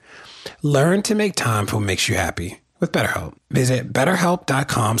charge. Learn to make time for what makes you happy with BetterHelp. Visit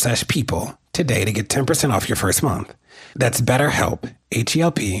betterhelp.com/people today to get 10% off your first month. That's BetterHelp,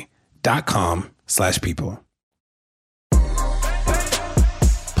 HELP.com/people.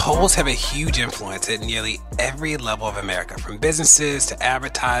 Polls have a huge influence at nearly every level of America, from businesses to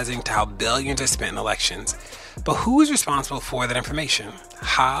advertising to how billions are spent in elections. But who is responsible for that information?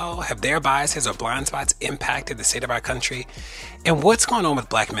 How have their biases or blind spots impacted the state of our country? And what's going on with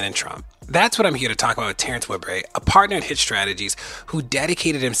black men and Trump? That's what I'm here to talk about with Terrence Woodbury, a partner at Hitch Strategies who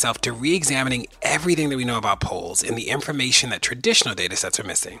dedicated himself to re-examining everything that we know about polls and the information that traditional data sets are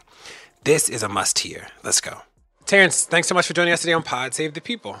missing. This is a must-hear. Let's go. Terrence, thanks so much for joining us today on Pod Save the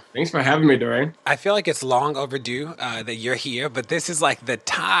People. Thanks for having me, Dorian. I feel like it's long overdue that you're here, but this is like the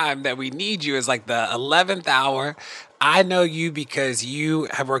time that we need you. Is like the 11th hour. I know you because you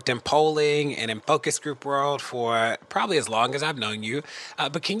have worked in polling and in focus group world for probably as long as I've known you.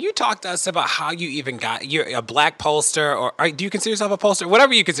 But can you talk to us about how you even you're a black pollster, or do you consider yourself a pollster?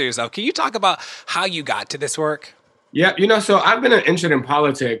 Whatever you consider yourself. Can you talk about how you got to this work? Yeah, so I've been interested in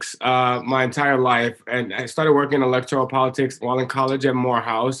politics my entire life, and I started working in electoral politics while in college at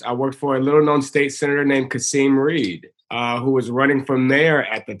Morehouse. I worked for a little-known state senator named Kasim Reed, who was running for mayor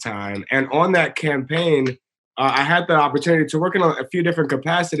at the time. And on that campaign, I had the opportunity to work in a few different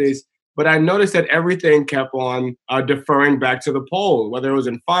capacities, but I noticed that everything kept on deferring back to the poll, whether it was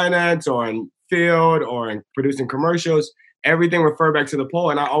in finance or in field or in producing commercials, everything referred back to the poll.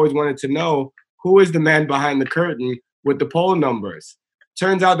 And I always wanted to know, who is the man behind the curtain with the poll numbers?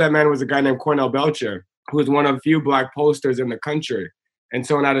 Turns out that man was a guy named Cornell Belcher, who was one of the few black pollsters in the country. And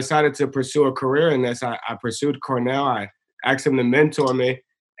so when I decided to pursue a career in this, I pursued Cornell. I asked him to mentor me,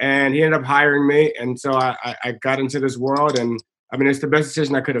 and he ended up hiring me. And so I got into this world, and I mean, it's the best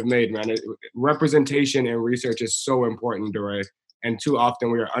decision I could have made, man. Representation in research is so important, Dore. And too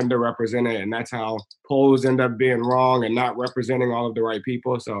often we are underrepresented, and that's how polls end up being wrong and not representing all of the right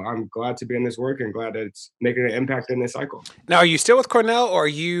people. So I'm glad to be in this work and glad that it's making an impact in this cycle. Now, are you still with Cornell, or are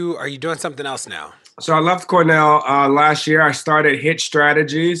you doing something else now? So I left Cornell last year. I started Hitch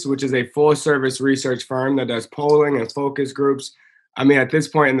Strategies, which is a full-service research firm that does polling and focus groups. I mean, at this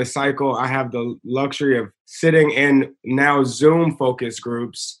point in the cycle, I have the luxury of sitting in now Zoom focus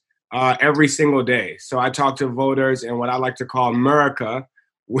groups every single day. So I talk to voters in what I like to call America,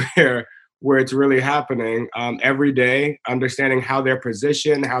 where it's really happening every day, understanding how they're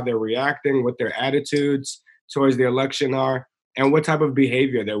positioned, how they're reacting, what their attitudes towards the election are, and what type of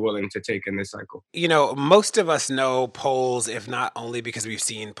behavior they're willing to take in this cycle. Most of us know polls, if not only because we've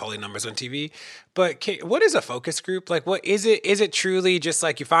seen polling numbers on TV, but what is a focus group? Like, what is it? Is it truly just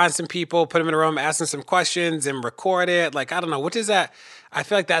like you find some people, put them in a room, ask them some questions and record it? Like, I don't know. What is that? I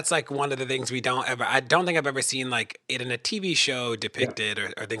feel like that's like one of the things I don't think I've ever seen like it in a TV show depicted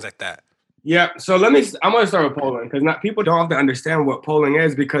or things like that. Yeah, so I'm going to start with polling, because people don't often understand what polling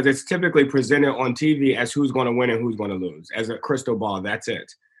is, because it's typically presented on TV as who's going to win and who's going to lose, as a crystal ball. That's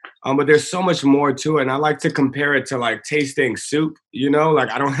it. But there's so much more to it. And I like to compare it to like tasting soup,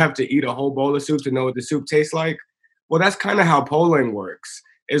 like I don't have to eat a whole bowl of soup to know what the soup tastes like. Well, that's kind of how polling works.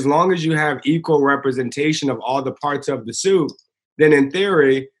 As long as you have equal representation of all the parts of the soup, then in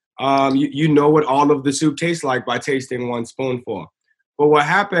theory, you know what all of the soup tastes like by tasting one spoonful. But what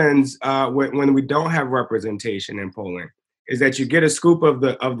happens when we don't have representation in polling is that you get a scoop of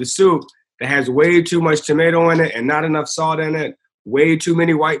the soup that has way too much tomato in it and not enough salt in it, way too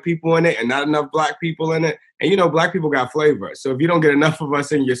many white people in it and not enough black people in it. And black people got flavor. So if you don't get enough of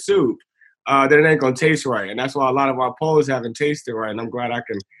us in your soup, then it ain't gonna taste right. And that's why a lot of our polls haven't tasted right. And I'm glad I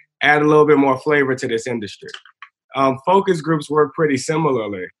add a little bit more flavor to this industry. Focus groups work pretty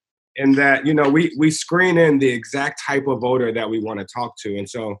similarly in that, we screen in the exact type of voter that we want to talk to. And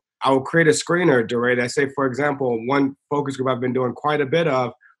so I will create a screener, DeRay, that say, for example, one focus group I've been doing quite a bit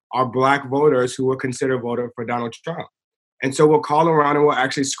of are Black voters who will consider voting for Donald Trump. And so we'll call around and we'll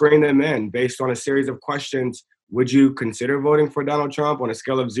actually screen them in based on a series of questions. Would you consider voting for Donald Trump? On a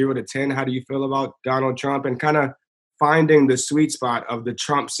scale of 0 to 10, how do you feel about Donald Trump? And kind of finding the sweet spot of the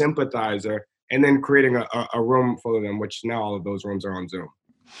Trump sympathizer and then creating a room full of them, which now all of those rooms are on Zoom.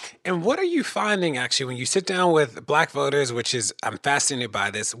 And what are you finding actually when you sit down with Black voters, I'm fascinated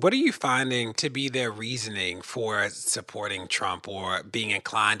by this. What are you finding to be their reasoning for supporting Trump or being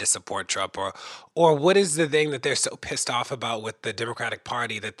inclined to support Trump? Or what is the thing that they're so pissed off about with the Democratic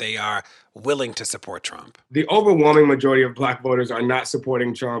Party that they are willing to support Trump? The overwhelming majority of Black voters are not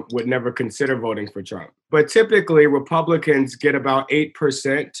supporting Trump, would never consider voting for Trump. But typically, Republicans get about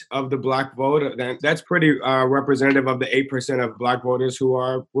 8% of the Black vote. That's pretty representative of the 8% of Black voters who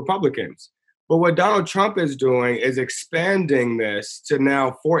are Republicans. But what Donald Trump is doing is expanding this to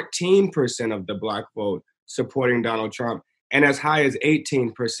now 14% of the Black vote supporting Donald Trump, and as high as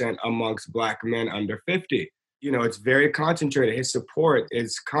 18% amongst Black men under 50. It's very concentrated. His support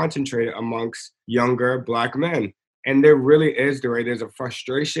is concentrated amongst younger Black men. And there really is, there's a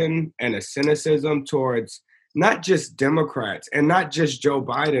frustration and a cynicism towards not just Democrats and not just Joe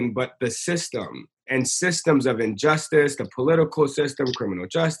Biden, but the system and systems of injustice, the political system, criminal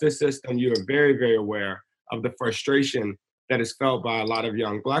justice system. You are very, very aware of the frustration that is felt by a lot of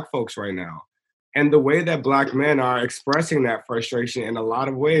young Black folks right now. And the way that Black men are expressing that frustration in a lot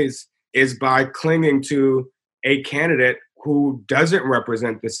of ways is by clinging to a candidate who doesn't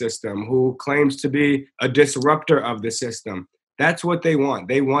represent the system, who claims to be a disruptor of the system. That's what they want.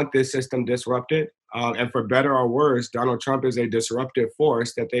 They want this system disrupted. And for better or worse, Donald Trump is a disruptive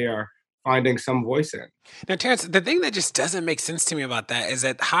force that they are finding some voice in. Now, Terrence, the thing that just doesn't make sense to me about that is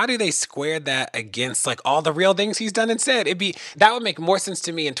that how do they square that against all the real things he's done and said? That would make more sense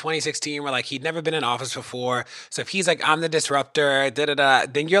to me in 2016 where he'd never been in office before. So if he's I'm the disruptor,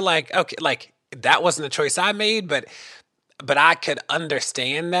 then you're okay, that wasn't a choice I made, but I could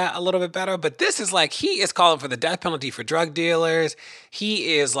understand that a little bit better. But this is he is calling for the death penalty for drug dealers.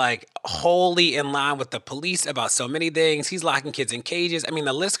 He is wholly in line with the police about so many things. He's locking kids in cages. I mean,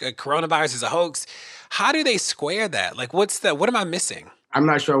 the list of coronavirus is a hoax. How do they square that? What am I missing? I'm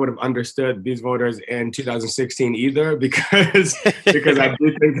not sure I would have understood these voters in 2016 either, because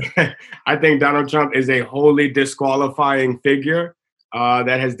I think Donald Trump is a wholly disqualifying figure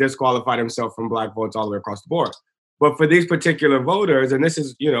that has disqualified himself from Black votes all the way across the board. But for these particular voters, and this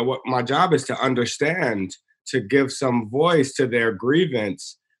is, what my job is to understand, to give some voice to their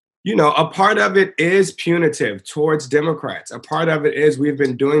grievance, a part of it is punitive towards Democrats. A part of it is we've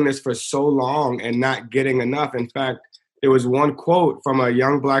been doing this for so long and not getting enough. In fact, there was one quote from a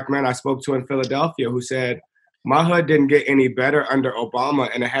young Black man I spoke to in Philadelphia who said, "My hood didn't get any better under Obama,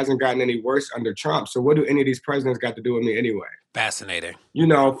 and it hasn't gotten any worse under Trump. So what do any of these presidents got to do with me anyway?" Fascinating.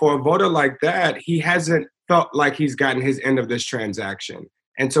 For a voter like that, he hasn't felt like he's gotten his end of this transaction.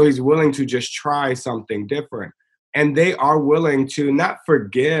 And so he's willing to just try something different. And they are willing to not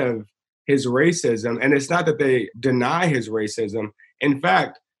forgive his racism. And it's not that they deny his racism. In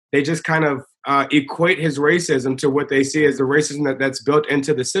fact, they just kind of equate his racism to what they see as the racism that's built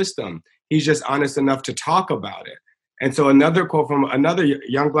into the system. He's just honest enough to talk about it. And so another quote from another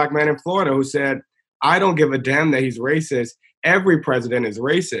young Black man in Florida who said, "I don't give a damn that he's racist. Every president is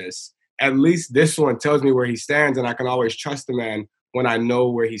racist. At least this one tells me where he stands, and I can always trust the man when I know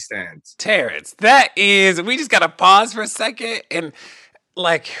where he stands." Terrence, we just got to pause for a second and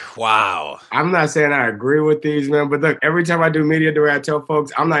wow. I'm not saying I agree with these, man, but look, every time I do media, the way I tell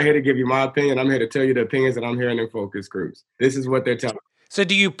folks, I'm not here to give you my opinion. I'm here to tell you the opinions that I'm hearing in focus groups. This is what they're telling me. So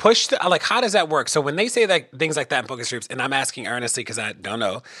do you push how does that work? So when they say things like that in focus groups, and I'm asking earnestly because I don't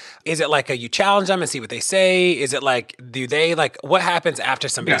know, is it you challenge them and see what they say? Is it do they what happens after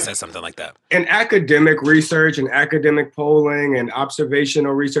somebody says something like that? In academic research and academic polling and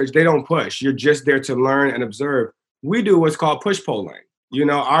observational research, they don't push. You're just there to learn and observe. We do what's called push polling.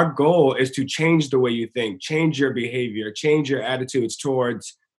 Our goal is to change the way you think, change your behavior, change your attitudes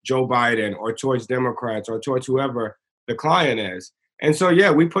towards Joe Biden or towards Democrats or towards whoever the client is. And so, yeah,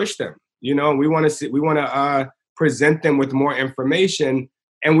 we push them, we want to present them with more information,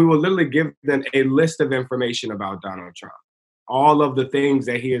 and we will literally give them a list of information about Donald Trump, all of the things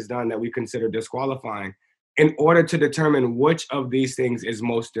that he has done that we consider disqualifying, in order to determine which of these things is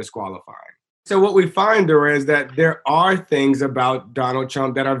most disqualifying. So what we find is that there are things about Donald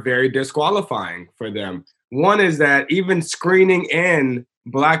Trump that are very disqualifying for them. One is that even screening in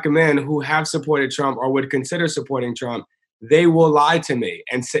Black men who have supported Trump or would consider supporting Trump, they will lie to me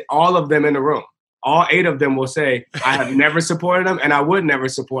and say, all of them in the room, all 8 of them will say, I have never supported him and I would never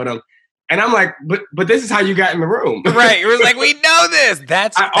support him. And I'm like, but this is how you got in the room. Right. It was like, we know this.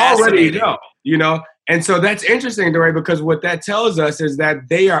 That's I already know, you know? And so that's interesting, DeRay, because what that tells us is that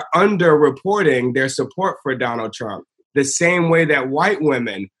they are underreporting their support for Donald Trump the same way that white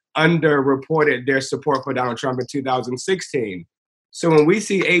women underreported their support for Donald Trump in 2016. So when we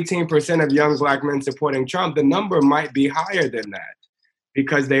see 18% of young Black men supporting Trump, the number might be higher than that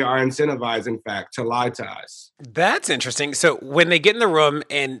because they are incentivized, in fact, to lie to us. That's interesting. So when they get in the room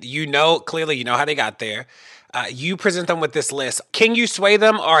and clearly you know how they got there, you present them with this list. Can you sway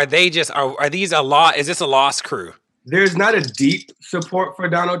them, or are they just are these a law? Is this a lost crew? There's not a deep support for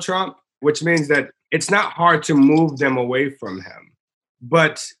Donald Trump, which means that it's not hard to move them away from him.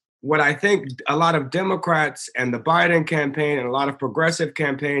 But what I think a lot of Democrats and the Biden campaign and a lot of progressive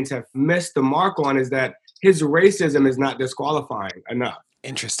campaigns have missed the mark on is that his racism is not disqualifying enough.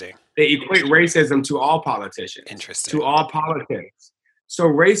 Interesting. They equate racism to all politicians. Interesting. To all politics. So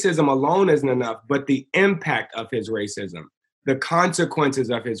racism alone isn't enough, but the impact of his racism, the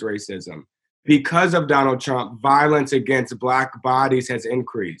consequences of his racism. Because of Donald Trump, violence against Black bodies has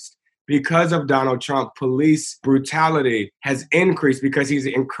increased. Because of Donald Trump, police brutality has increased because he's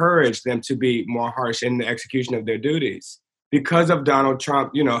encouraged them to be more harsh in the execution of their duties. Because of Donald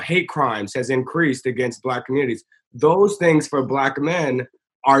Trump, hate crimes has increased against Black communities. Those things for Black men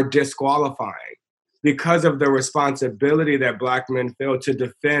are disqualifying because of the responsibility that Black men feel to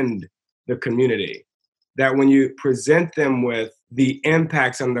defend the community. That when you present them with the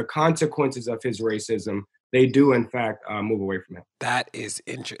impacts and the consequences of his racism, they do, in fact, move away from him. That is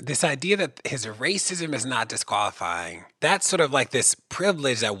interesting. This idea that his racism is not disqualifying, that's sort of like this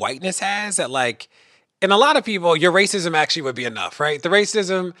privilege that whiteness has that, like, in a lot of people, your racism actually would be enough, right? The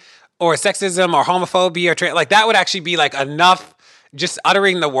racism or sexism or homophobia or like that would actually be like enough. Just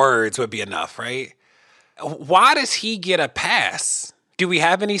uttering the words would be enough, right? Why does he get a pass? Do we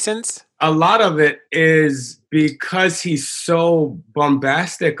have any sense? A lot of it is because he's so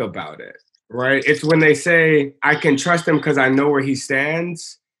bombastic about it, right? It's when they say, I can trust him because I know where he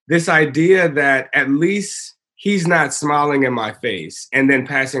stands. This idea that at least he's not smiling in my face and then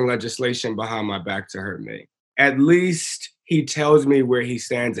passing legislation behind my back to hurt me. At least he tells me where he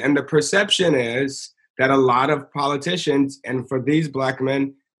stands. And the perception is that a lot of politicians, and for these Black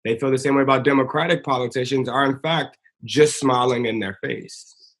men, they feel the same way about Democratic politicians, are in fact just smiling in their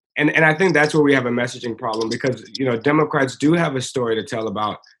face. And I think that's where we have a messaging problem because, Democrats do have a story to tell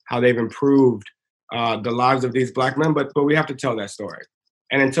about how they've improved the lives of these Black men, but we have to tell that story.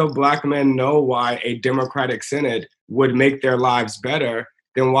 And until Black men know why a Democratic Senate would make their lives better,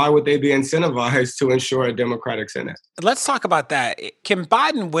 then why would they be incentivized to ensure a Democratic Senate? Let's talk about that. Can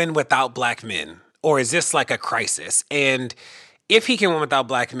Biden win without Black men? Or is this like a crisis? And if he can win without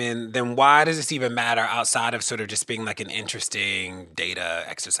Black men, then why does this even matter outside of sort of just being like an interesting data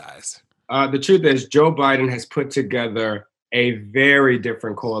exercise? The truth is, Joe Biden has put together a very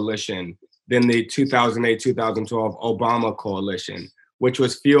different coalition than the 2008-2012 Obama coalition, which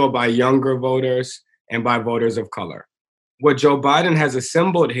was fueled by younger voters and by voters of color. What Joe Biden has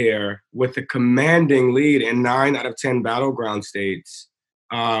assembled here with a commanding lead in 9 out of 10 battleground states,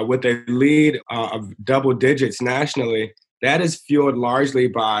 with a lead of double digits nationally, that is fueled largely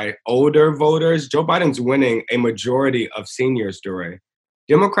by older voters. Joe Biden's winning a majority of seniors, DeRay.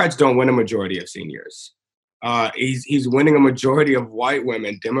 Democrats don't win a majority of seniors. He's winning a majority of white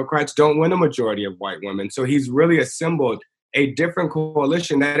women. Democrats don't win a majority of white women. So he's really assembled a different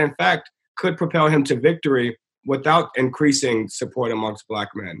coalition that, in fact, could propel him to victory without increasing support amongst Black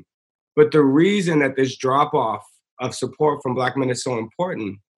men. But the reason that this drop-off of support from Black men is so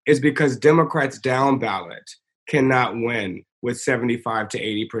important is because Democrats down ballot cannot win with 75 to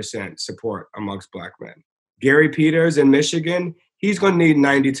 80% support amongst Black men. Gary Peters in Michigan, he's going to need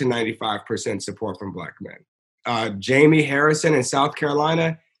 90 to 95% support from Black men. Jamie Harrison in South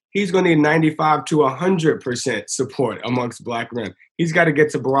Carolina, he's going to need 95 to 100% support amongst Black men. He's got to get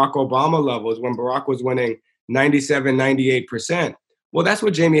to Barack Obama levels when Barack was winning 97, 98%. Well, that's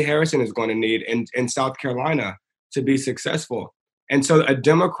what Jamie Harrison is going to need in South Carolina to be successful. And so a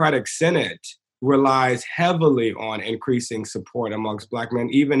Democratic Senate relies heavily on increasing support amongst Black men,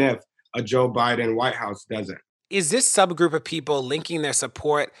 even if a Joe Biden White House doesn't. Is this subgroup of people linking their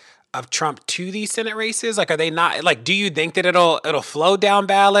support of Trump to these Senate races? Like, are they not, like, do you think that it'll flow down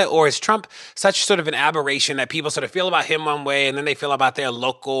ballot, or is Trump such sort of an aberration that people sort of feel about him one way and then they feel about their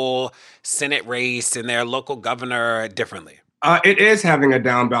local Senate race and their local governor differently? It is having a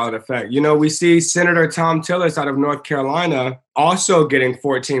down ballot effect. You know, we see Senator Tom Tillis out of North Carolina also getting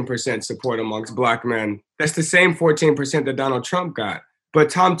 14% support amongst Black men. That's the same 14% that Donald Trump got. But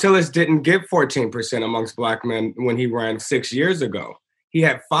Tom Tillis didn't get 14% amongst Black men when he ran 6 years ago. He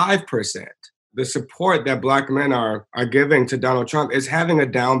had 5%. The support that Black men are giving to Donald Trump is having a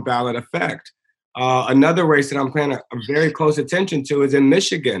down ballot effect. Another race that I'm paying a very close attention to is in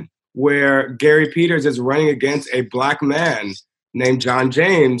Michigan, where Gary Peters is running against a Black man named John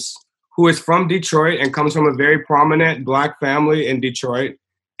James, who is from Detroit and comes from a very prominent Black family in Detroit,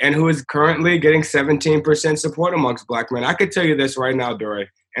 and who is currently getting 17% support amongst Black men. I could tell you this right now, Dory,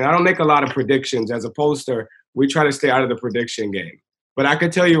 and I don't make a lot of predictions. As a pollster, we try to stay out of the prediction game. But I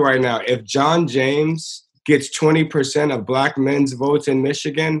could tell you right now, if John James gets 20% of Black men's votes in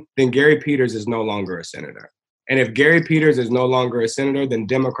Michigan, then Gary Peters is no longer a senator. And if Gary Peters is no longer a senator, then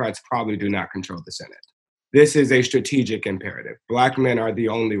Democrats probably do not control the Senate. This is a strategic imperative. Black men are the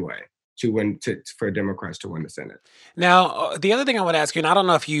only way to win for Democrats to win the Senate. Now, the other thing I would ask you, and I don't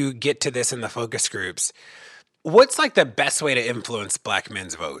know if you get to this in the focus groups, what's like the best way to influence Black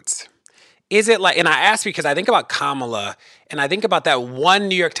men's votes? Is it like, and I ask because I think about Kamala, and I think about that one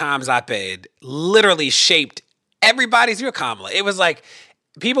New York Times op-ed literally shaped everybody's view of Kamala. It was like,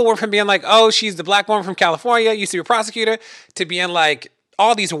 people went from being like, oh, she's the Black woman from California, used to be a prosecutor, to being like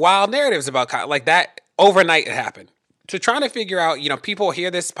all these wild narratives about like that overnight it happened. To trying to figure out, you know, people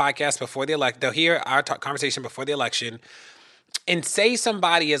hear this podcast before the election, they'll hear our conversation before the election, and say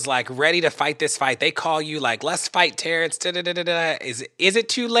somebody is like ready to fight this fight. They call you like, let's fight Terrence. Is it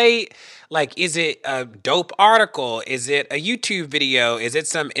too late? Like, is it a dope article? Is it a YouTube video? Is it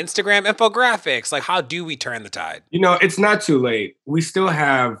some Instagram infographics? Like, how do we turn the tide? You know, it's not too late. We still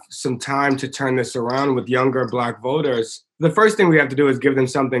have some time to turn this around with younger Black voters. The first thing we have to do is give them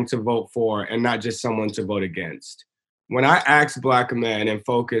something to vote for and not just someone to vote against. When I ask Black men in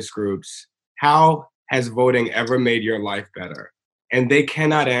focus groups, how has voting ever made your life better? And they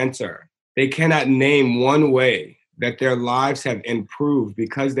cannot answer. They cannot name one way that their lives have improved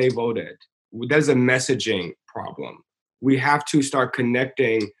because they voted. There's a messaging problem. We have to start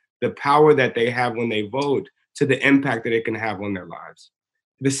connecting the power that they have when they vote to the impact that it can have on their lives.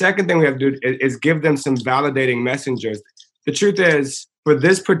 The second thing we have to do is give them some validating messengers. The truth is, for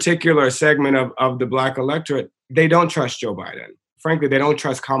this particular segment of the Black electorate, they don't trust Joe Biden. Frankly, they don't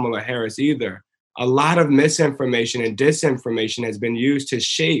trust Kamala Harris either. A lot of misinformation and disinformation has been used to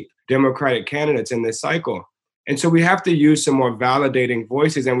shape Democratic candidates in this cycle. And so we have to use some more validating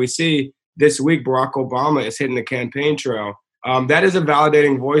voices. And we see this week, Barack Obama is hitting the campaign trail. That is a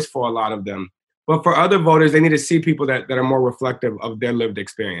validating voice for a lot of them. But for other voters, they need to see people that are more reflective of their lived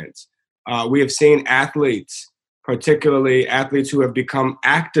experience. We have seen athletes, particularly athletes who have become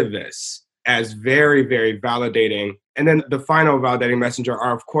activists, as very, very validating. And then the final validating messenger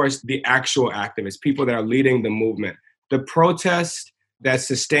are, of course, the actual activists, people that are leading the movement. The protests that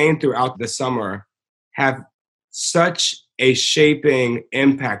sustained throughout the summer have such a shaping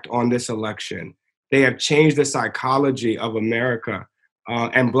impact on this election. They have changed the psychology of America.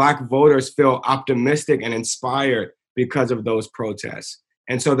 And Black voters feel optimistic and inspired because of those protests.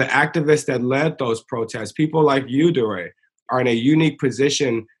 And so the activists that led those protests, people like you, Dure, are in a unique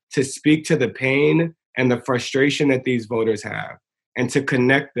position to speak to the pain and the frustration that these voters have and to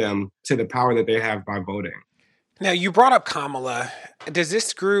connect them to the power that they have by voting. Now, you brought up Kamala. Does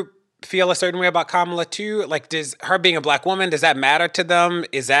this group feel a certain way about Kamala too? Like, does her being a Black woman, does that matter to them?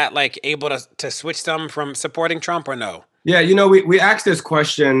 Is that like able to switch them from supporting Trump or no? Yeah, you know, we asked this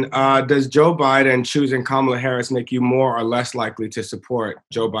question, does Joe Biden choosing Kamala Harris make you more or less likely to support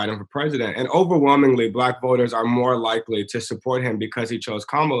Joe Biden for president? And overwhelmingly, Black voters are more likely to support him because he chose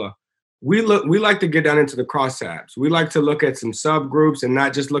Kamala. We like to get down into the crosstabs. We like to look at some subgroups and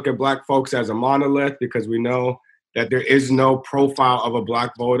not just look at Black folks as a monolith, because we know that there is no profile of a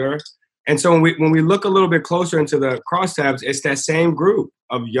Black voter. And so when we look a little bit closer into the crosstabs, it's that same group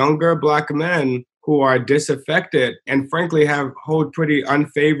of younger Black men who are disaffected and frankly hold pretty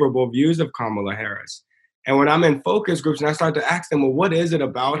unfavorable views of Kamala Harris. And when I'm in focus groups and I start to ask them, well, what is it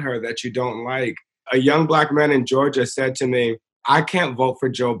about her that you don't like? A young Black man in Georgia said to me, I can't vote for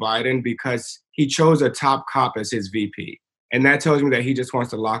Joe Biden because he chose a top cop as his VP. And that tells me that he just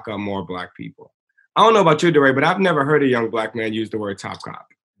wants to lock up more Black people. I don't know about you, DeRay, but I've never heard a young Black man use the word top cop.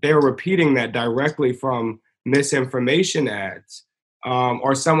 They were repeating that directly from misinformation ads.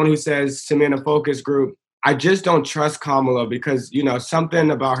 Or someone who says to me in a focus group, I just don't trust Kamala because, you know,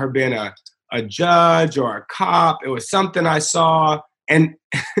 something about her being a judge or a cop, it was something I saw. And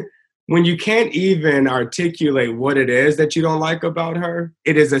when you can't even articulate what it is that you don't like about her,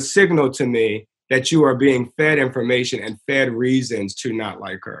 it is a signal to me that you are being fed information and fed reasons to not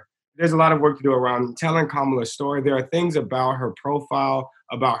like her. There's a lot of work to do around telling Kamala's story. There are things about her profile,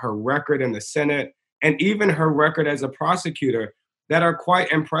 about her record in the Senate, and even her record as a prosecutor that are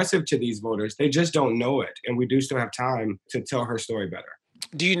quite impressive to these voters. They just don't know it. And we do still have time to tell her story better.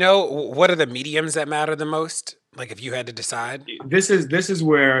 Do you know what are the mediums that matter the most? Like if you had to decide? This is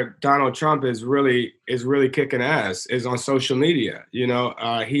where Donald Trump is really kicking ass, is on social media.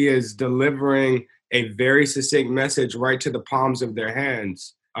 He is delivering a very succinct message right to the palms of their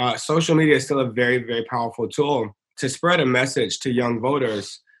hands. Social media is still a very, very powerful tool to spread a message to young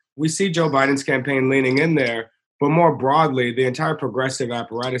voters. We see Joe Biden's campaign leaning in there, but more broadly, the entire progressive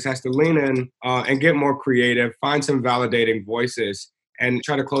apparatus has to lean in and get more creative, find some validating voices, and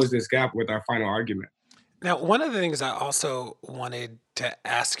try to close this gap with our final argument. Now, one of the things I also wanted to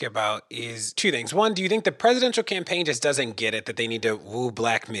ask you about is two things. One, do you think the presidential campaign just doesn't get it that they need to woo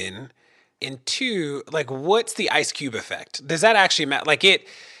black men? And two, like, what's the Ice Cube effect? Does that actually matter?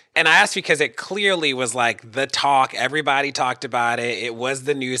 And I asked because it clearly was like the talk. Everybody talked about it. It was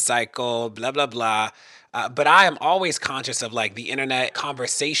the news cycle, blah, blah, blah. But I am always conscious of like the internet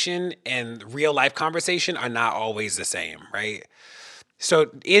conversation and real life conversation are not always the same, right?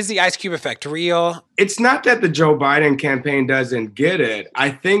 So is the Ice Cube effect real? It's not that the Joe Biden campaign doesn't get it. I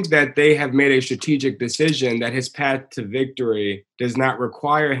think that they have made a strategic decision that his path to victory does not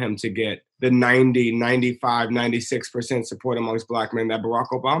require him to get the 90, 95, 96% support amongst black men that Barack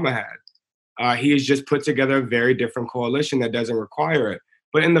Obama had. He has just put together a very different coalition that doesn't require it.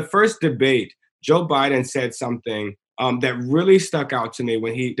 But in the first debate, Joe Biden said something that really stuck out to me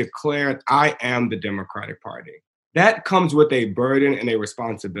when he declared, "I am the Democratic Party." That comes with a burden and a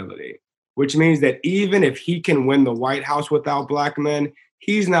responsibility, which means that even if he can win the White House without black men,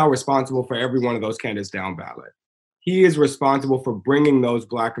 he's now responsible for every one of those candidates down ballot. He is responsible for bringing those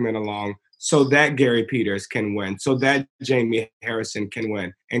black men along so that Gary Peters can win, so that Jamie Harrison can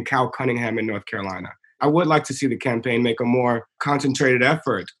win, and Cal Cunningham in North Carolina. I would like to see the campaign make a more concentrated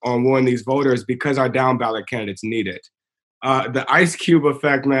effort on wooing these voters because our down ballot candidates need it. The Ice Cube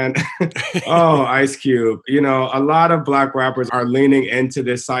effect, man. Oh, Ice Cube. A lot of black rappers are leaning into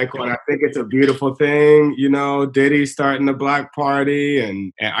this cycle, and I think it's a beautiful thing. Diddy's starting the Black Party,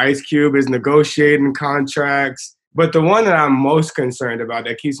 and Ice Cube is negotiating contracts. But the one that I'm most concerned about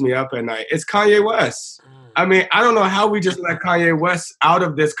that keeps me up at night is Kanye West. I mean, I don't know how we just let Kanye West out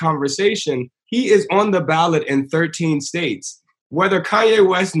of this conversation. He is on the ballot in 13 states. Whether Kanye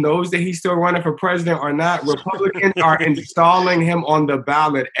West knows that he's still running for president or not, Republicans are installing him on the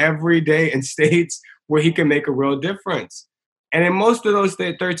ballot every day in states where he can make a real difference. And in most of those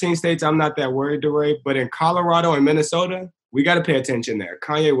 13 states, I'm not that worried, DeRay, but in Colorado and Minnesota, we got to pay attention there.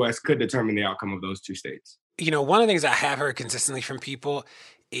 Kanye West could determine the outcome of those two states. One of the things I have heard consistently from people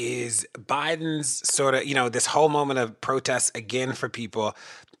is Biden's sort of, this whole moment of protest again for people.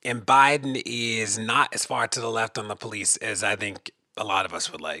 And Biden is not as far to the left on the police as I think a lot of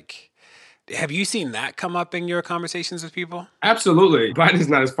us would like. Have you seen that come up in your conversations with people? Absolutely. Biden's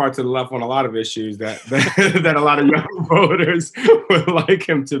not as far to the left on a lot of issues that a lot of young voters would like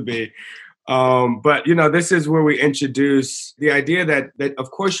him to be. But, this is where we introduce the idea that,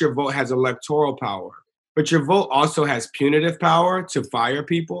 of course, your vote has electoral power, but your vote also has punitive power to fire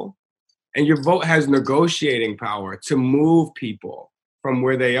people, and your vote has negotiating power to move people from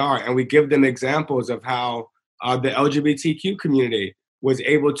where they are. And we give them examples of how the LGBTQ community was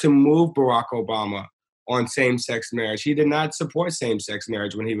able to move Barack Obama on same-sex marriage. He did not support same-sex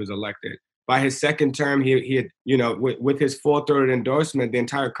marriage when he was elected. By his second term, he had, with his full-throated endorsement, the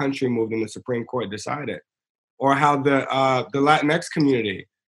entire country moved and the Supreme Court decided. Or how the Latinx community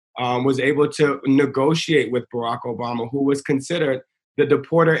was able to negotiate with Barack Obama, who was considered the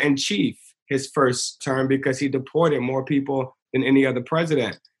deporter-in-chief his first term because he deported more people than any other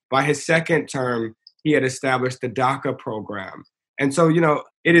president. By his second term, he had established the DACA program. And so,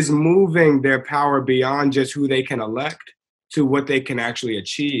 it is moving their power beyond just who they can elect to what they can actually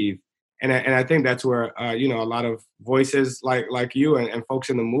achieve. And I think that's where, a lot of voices like you and folks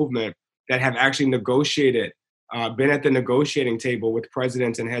in the movement that have actually negotiated, been at the negotiating table with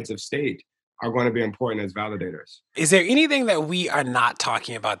presidents and heads of state are going to be important as validators. Is there anything that we are not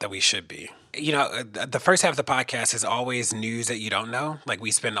talking about that we should be? The first half of the podcast is always news that you don't know. Like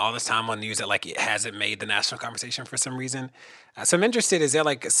we spend all this time on news that it hasn't made the national conversation for some reason. So I'm interested, is there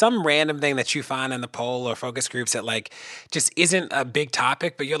some random thing that you find in the poll or focus groups that just isn't a big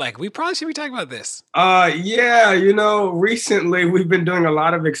topic, but you're we probably should be talking about this? Yeah, recently we've been doing a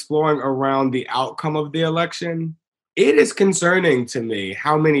lot of exploring around the outcome of the election. It is concerning to me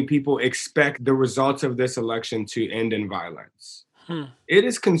how many people expect the results of this election to end in violence. It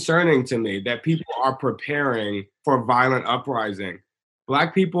is concerning to me that people are preparing for violent uprising.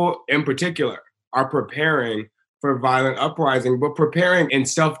 Black people in particular are preparing for violent uprising, but preparing in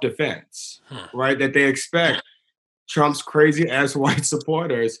self-defense, right? That they expect Trump's crazy ass white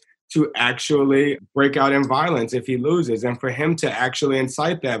supporters to actually break out in violence if he loses, and for him to actually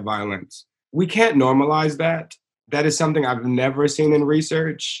incite that violence. We can't normalize that. That is something I've never seen in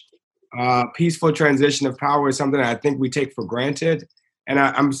research. Peaceful transition of power is something that I think we take for granted. And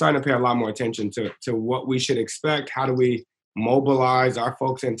I'm starting to pay a lot more attention to what we should expect. How do we mobilize our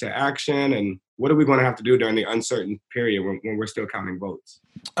folks into action? And what are we going to have to do during the uncertain period when we're still counting votes?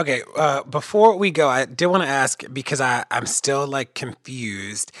 Okay, before we go, I did want to ask, because I'm still like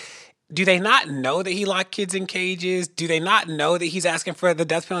confused. Do they not know that he locked kids in cages? Do they not know that he's asking for the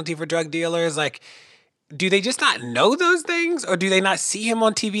death penalty for drug dealers? Like, do they just not know those things? Or do they not see him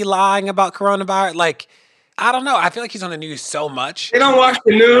on TV lying about coronavirus? Like, I don't know. I feel like he's on the news so much. They don't watch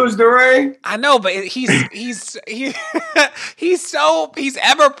the news, DeRay. I know, but he's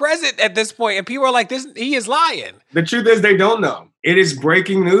ever present at this point, and people are like, "This, he is lying." The truth is, they don't know. It is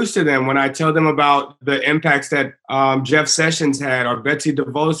breaking news to them when I tell them about the impacts that Jeff Sessions had or Betsy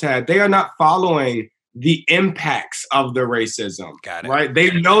DeVos had. They are not following the impacts of the racism. Got it. Right?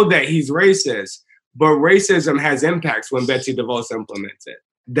 They know that he's racist, but racism has impacts when Betsy DeVos implements it.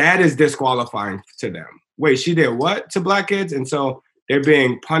 That is disqualifying to them. Wait, she did what to Black kids? And so they're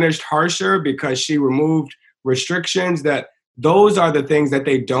being punished harsher because she removed restrictions. That those are the things that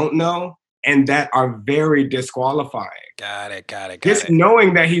they don't know and that are very disqualifying. Got it. Just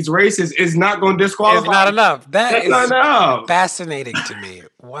knowing that he's racist is not going to disqualify. It's not enough. That's not enough. Fascinating to me.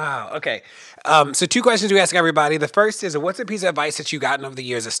 Wow. Okay. So 2 questions we ask everybody. The first is, what's a piece of advice that you've gotten over the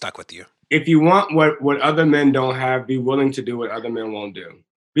years that stuck with you? If you want what other men don't have, be willing to do what other men won't do.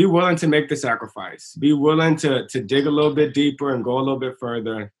 Be willing to make the sacrifice. Be willing to dig a little bit deeper and go a little bit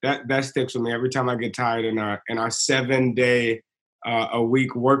further. That sticks with me every time I get tired in our 7-day a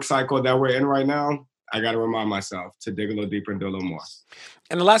week work cycle that we're in right now. I got to remind myself to dig a little deeper and do a little more.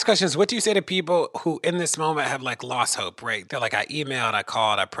 And the last question is, what do you say to people who in this moment have like lost hope, right? They're like, I emailed, I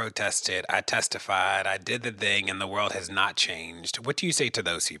called, I protested, I testified, I did the thing, and the world has not changed. What do you say to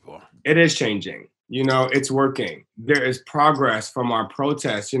those people? It is changing. You know, it's working. There is progress from our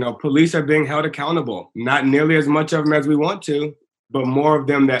protests. You know, police are being held accountable. Not nearly as much of them as we want to, but more of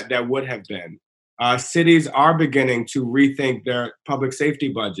them that would have been. Cities are beginning to rethink their public safety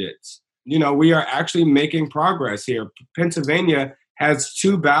budgets. You know, we are actually making progress here. Pennsylvania has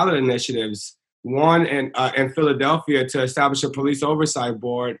 2 ballot initiatives, one in Philadelphia to establish a police oversight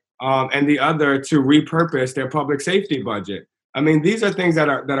board, and the other to repurpose their public safety budget. I mean, these are things that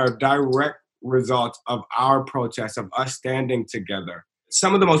are direct results of our protests, of us standing together.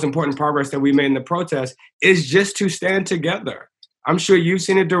 Some of the most important progress that we made in the protest is just to stand together. I'm sure you've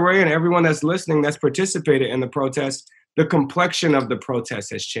seen it, DeRay, and everyone that's listening that's participated in the protest. The complexion of the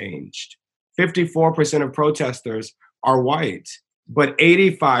protest has changed. 54% of protesters are white, but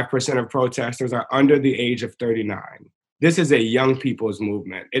 85% of protesters are under the age of 39. This is a young people's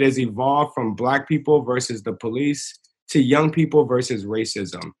movement. It has evolved from Black people versus the police to young people versus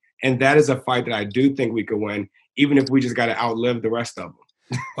racism. And that is a fight that I do think we could win, even if we just got to outlive the rest of them.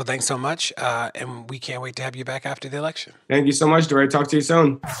 Well, thanks so much. And we can't wait to have you back after the election. Thank you so much, DeRay. Talk to you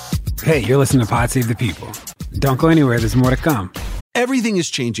soon. Hey, you're listening to Pod Save the People. Don't go anywhere. There's more to come. Everything is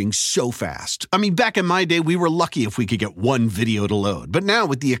changing so fast. I mean, back in my day, we were lucky if we could get one video to load. But now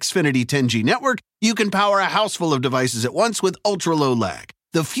with the Xfinity 10G network, you can power a house full of devices at once with ultra-low lag.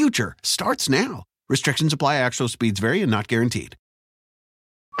 The future starts now. Restrictions apply. Actual speeds vary and not guaranteed.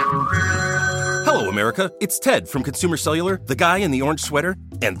 Hello, America. It's Ted from Consumer Cellular, the guy in the orange sweater.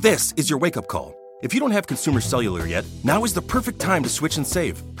 And this is your wake-up call. If you don't have Consumer Cellular yet, now is the perfect time to switch and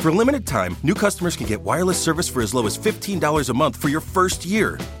save. For a limited time, new customers can get wireless service for as low as $15 a month for your first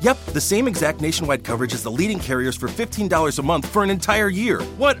year. Yep, the same exact nationwide coverage as the leading carriers for $15 a month for an entire year.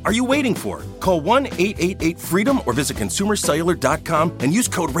 What are you waiting for? Call 1-888-FREEDOM or visit consumercellular.com and use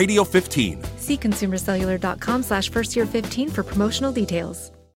code RADIO15. See consumercellular.com/firstyear15 for promotional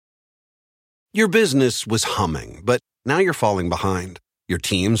details. Your business was humming, but now you're falling behind. Your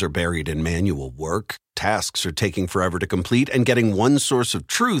teams are buried in manual work, tasks are taking forever to complete, and getting one source of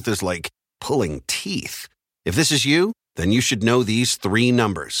truth is like pulling teeth. If this is you, then you should know these 3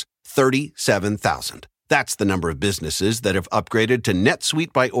 numbers. 37,000. That's the number of businesses that have upgraded to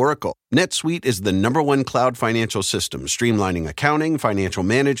NetSuite by Oracle. NetSuite is the #1 cloud financial system, streamlining accounting, financial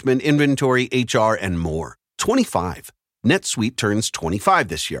management, inventory, HR, and more. 25. NetSuite turns 25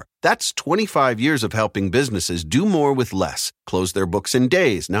 this year. That's 25 years of helping businesses do more with less, close their books in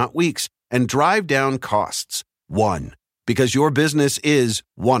days, not weeks, and drive down costs. 1. Because your business is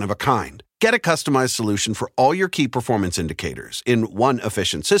one of a kind. Get a customized solution for all your key performance indicators in one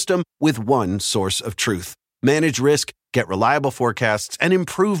efficient system with one source of truth. Manage risk, get reliable forecasts, and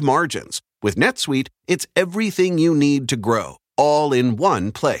improve margins. With NetSuite, it's everything you need to grow, all in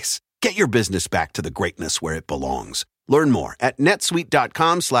one place. Get your business back to the greatness where it belongs. Learn more at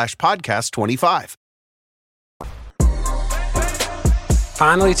netsuite.com/podcast25.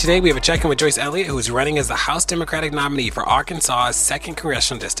 Finally, today we have a check-in with Joyce Elliott, who is running as the House Democratic nominee for Arkansas's 2nd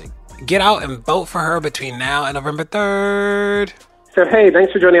Congressional District. Get out and vote for her between now and November 3rd. So, hey,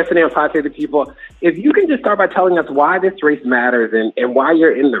 thanks for joining us today on Pod Save the People. If you can just start by telling us why this race matters and why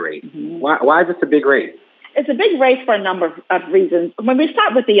you're in the race. Mm-hmm. Why is this a big race? It's a big race for a number of reasons. When we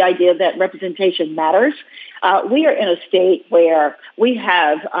start with the idea that representation matters, we are in a state where we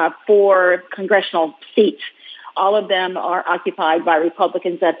have 4 congressional seats. All of them are occupied by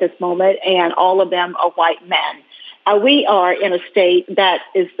Republicans at this moment, and all of them are white men. We are in a state that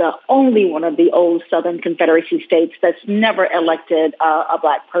is the only one of the old Southern Confederacy states that's never elected a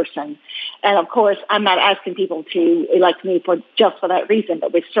black person. And of course, I'm not asking people to elect me just for that reason,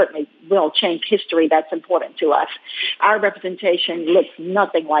 but we certainly will change history that's important to us. Our representation looks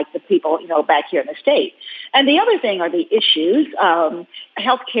nothing like the people, back here in the state. And the other thing are the issues.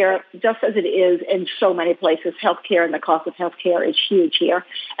 Healthcare, just as it is in so many places, healthcare and the cost of healthcare is huge here.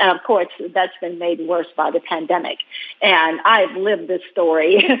 And of course, that's been made worse by the pandemic. And I've lived this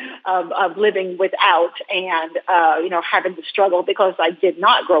story of living without and, having to struggle because I did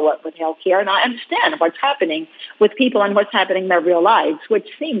not grow up with healthcare. And I understand what's happening with people and what's happening in their real lives, which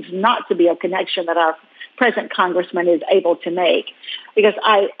seems not to be a connection that our present congressman is able to make. Because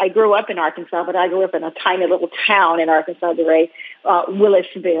I grew up in Arkansas, but I grew up in a tiny little town in Arkansas,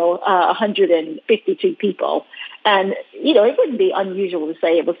 Willisville, 152 people. And, it wouldn't be unusual to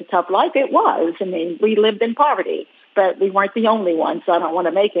say it was a tough life. It was. I mean, we lived in poverty, but we weren't the only ones. So I don't want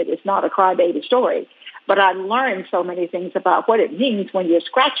to make it. It's not a crybaby story. But I learned so many things about what it means when you're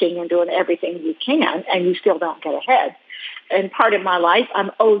scratching and doing everything you can and you still don't get ahead. And part of my life,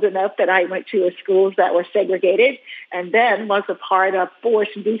 I'm old enough that I went to schools that were segregated and then was a part of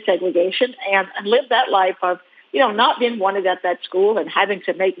forced desegregation and lived that life of, not being wanted at that school and having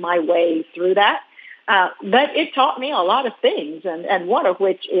to make my way through that. But it taught me a lot of things, and one of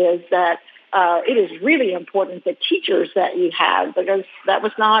which is that it is really important the teachers that you have, because that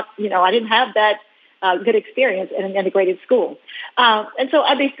was not, I didn't have that good experience in an integrated school. And so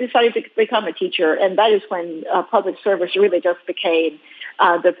I decided to become a teacher, and that is when public service really just became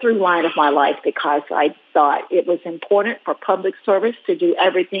the through line of my life, because I thought it was important for public service to do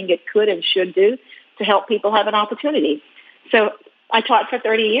everything it could and should do to help people have an opportunity. So I taught for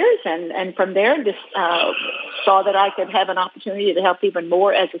 30 years, and from there just saw that I could have an opportunity to help even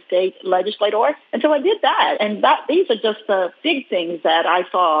more as a state legislator. And so I did that. And these are just the big things that I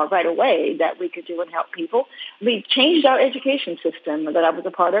saw right away that we could do and help people. We changed our education system that I was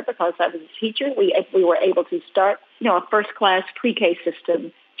a part of because I was a teacher. We were able to start, a first-class pre-K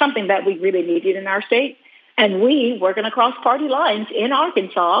system, something that we really needed in our state. And we, working across party lines in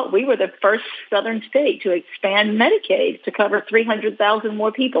Arkansas, we were the first southern state to expand Medicaid to cover 300,000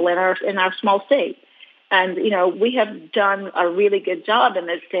 more people in our small state. And, we have done a really good job in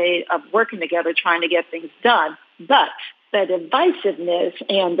this state of working together, trying to get things done. But the divisiveness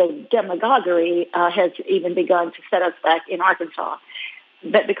and the demagoguery has even begun to set us back in Arkansas.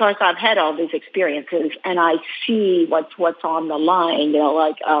 But because I've had all these experiences and I see what's on the line,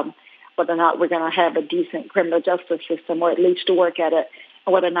 whether or not we're going to have a decent criminal justice system, or at least to work at it,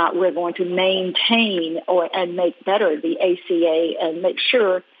 or whether or not we're going to maintain and make better the ACA and make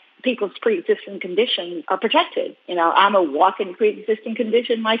sure people's pre-existing conditions are protected. I'm a walking pre-existing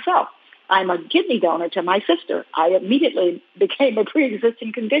condition myself. I'm a kidney donor to my sister. I immediately became a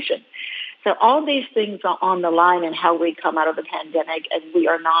pre-existing condition. So all these things are on the line in how we come out of the pandemic, and we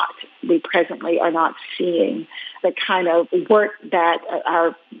presently are not seeing the kind of work that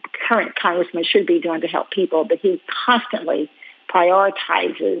our current congressman should be doing to help people, but he constantly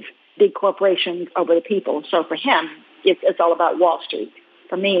prioritizes big corporations over the people. So for him, it's all about Wall Street.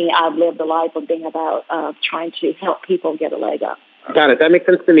 For me, I've lived a life of being about trying to help people get a leg up. Got it. That makes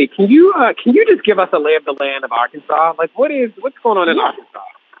sense to me. Can you just give us a lay of the land of Arkansas? Like, what's going on in Arkansas?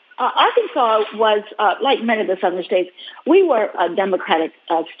 Arkansas was, like many of the southern states, we were a Democratic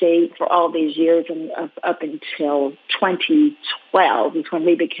state for all these years, and up until 2012 is when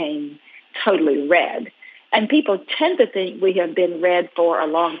we became totally red. And people tend to think we have been red for a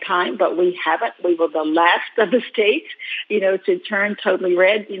long time, but we haven't. We were the last of the states, to turn totally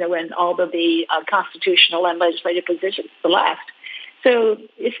red, in all of the constitutional and legislative positions, the last. So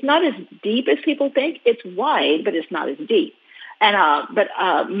it's not as deep as people think. It's wide, but it's not as deep. And but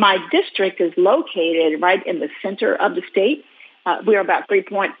my district is located right in the center of the state. We are about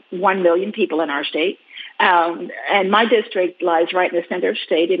 3.1 million people in our state. And my district lies right in the center of the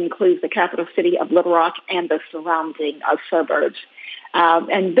state. It includes the capital city of Little Rock and the surrounding suburbs.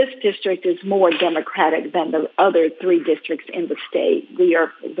 And this district is more Democratic than the other three districts in the state. We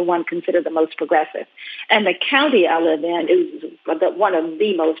are the one considered the most progressive. And the county I live in is one of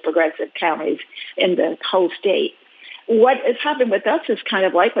the most progressive counties in the whole state. What has happened with us is kind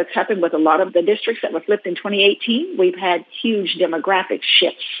of like what's happened with a lot of the districts that were flipped in 2018. We've had huge demographic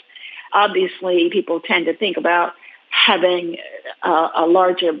shifts. Obviously, people tend to think about having a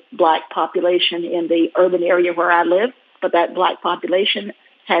larger Black population in the urban area where I live, but that Black population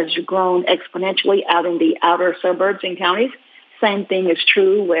has grown exponentially out in the outer suburbs and counties. Same thing is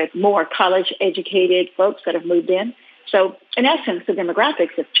true with more college-educated folks that have moved in. So, in essence, the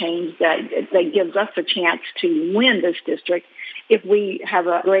demographics have changed. That gives us a chance to win this district if we have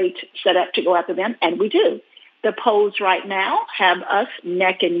a great setup to go after them, and we do. The polls right now have us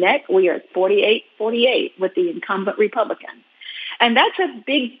neck and neck. We are 48-48 with the incumbent Republican. And that's a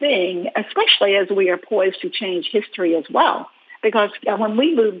big thing, especially as we are poised to change history as well. Because when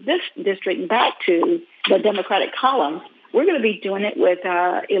we move this district back to the Democratic column, we're going to be doing it with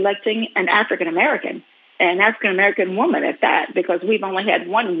electing an African-American woman at that, because we've only had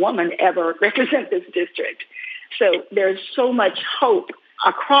one woman ever represent this district. So there's so much hope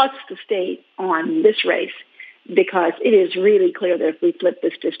across the state on this race, because it is really clear that if we flip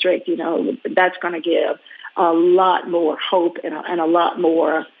this district, that's going to give a lot more hope and a lot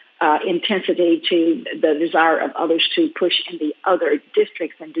more intensity to the desire of others to push in the other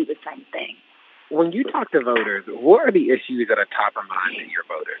districts and do the same thing. When you talk to voters, what are the issues that are top of mind to your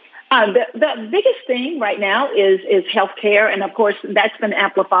voters? The biggest thing right now is healthcare, and of course that's been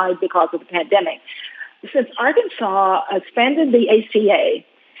amplified because of the pandemic. Since Arkansas expanded the ACA,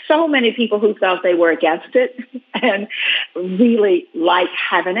 so many people who felt they were against it and really like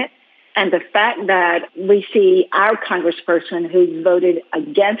having it. And the fact that we see our congressperson who voted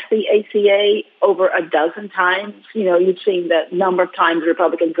against the ACA over a dozen times, you've seen the number of times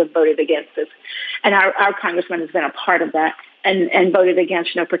Republicans have voted against this. And our congressman has been a part of that and voted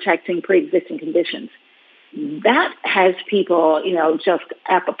against, protecting pre-existing conditions. That has people, just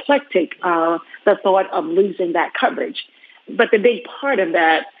apoplectic, the thought of losing that coverage. But the big part of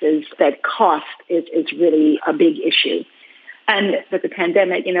that is that cost is really a big issue. And with the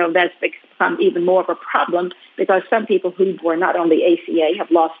pandemic, that's become even more of a problem, because some people who were not on the ACA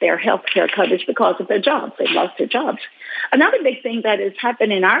have lost their health care coverage because of their jobs. They've lost their jobs. Another big thing that has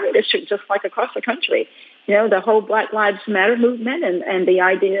happened in our district, just like across the country, the whole Black Lives Matter movement and the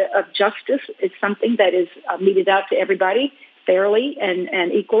idea of justice is something that is meted out to everybody fairly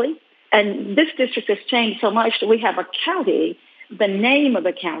and equally. And this district has changed so much that we have a county. The name of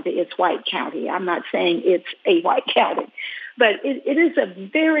the county is White County. I'm not saying it's a white county, but it is a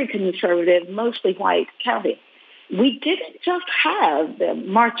very conservative, mostly white county. We didn't just have the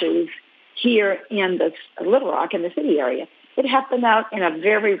marches here in the Little Rock, in the city area. It happened out in a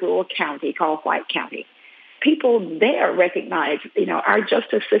very rural county called White County. People there recognize, our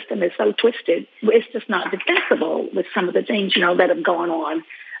justice system is so twisted. It's just not defensible with some of the things, that have gone on.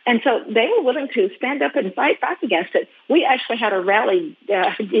 And so they were willing to stand up and fight back against it. We actually had a rally,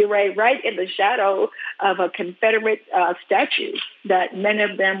 D-Ray, right in the shadow of a Confederate statue that many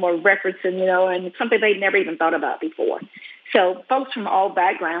of them were referencing, and something they'd never even thought about before. So folks from all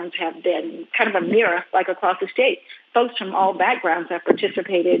backgrounds have been kind of a mirror, like across the state. Folks from all backgrounds have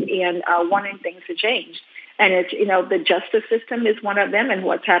participated in wanting things to change. And it's, the justice system is one of them and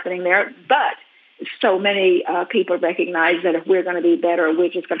what's happening there. But so many people recognize that if we're going to be better, we're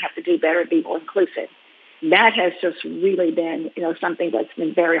just going to have to do better and be more inclusive. That has just really been, something that's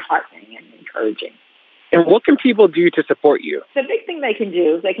been very heartening and encouraging. And what can people do to support you? The big thing they can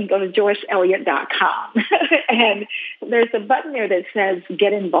do is they can go to JoyceElliott.com. And there's a button there that says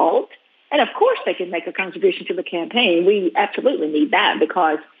Get Involved. And of course they can make a contribution to the campaign. We absolutely need that,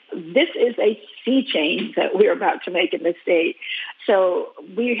 because this is a sea change that we're about to make in the state. So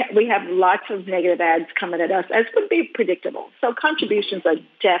we have lots of negative ads coming at us, as would be predictable. So contributions are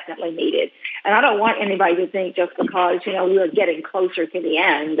definitely needed. And I don't want anybody to think just because, we are getting closer to the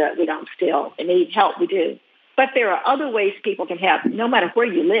end that we don't still need help. We do. But there are other ways people can help. No matter where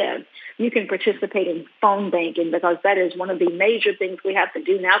you live, you can participate in phone banking, because that is one of the major things we have to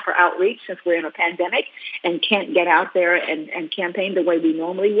do now for outreach, since we're in a pandemic and can't get out there and campaign the way we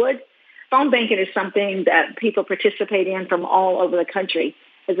normally would. Phone banking is something that people participate in from all over the country.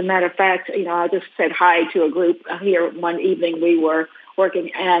 As a matter of fact, I just said hi to a group here one evening. We were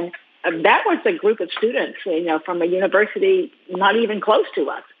working, and that was a group of students, from a university not even close to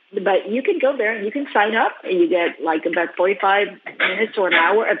us. But you can go there and you can sign up, and you get like about 45 minutes or an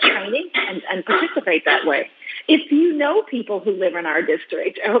hour of training and participate that way. If you know people who live in our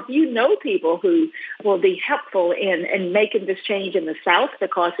district, or if you know people who will be helpful in making this change in the South,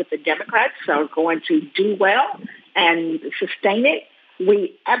 because if the Democrats are going to do well and sustain it,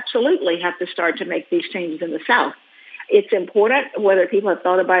 we absolutely have to start to make these changes in the South. It's important, whether people have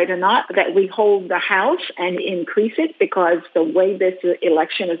thought about it or not, that we hold the House and increase it, because the way this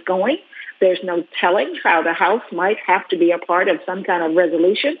election is going, there's no telling how the House might have to be a part of some kind of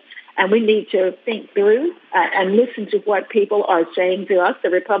resolution. And we need to think through and listen to what people are saying to us, the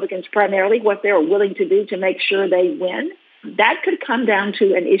Republicans primarily, what they're willing to do to make sure they win. That could come down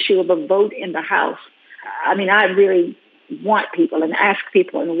to an issue of a vote in the House. I mean, I really want people and ask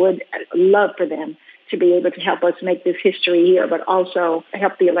people and would love for them to be able to help us make this history here, but also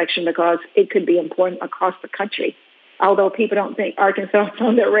help the election, because it could be important across the country. Although people don't think Arkansas is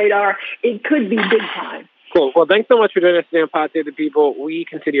on their radar, it could be big time. Cool. Well, thanks so much for joining us today on Pod Save the People. We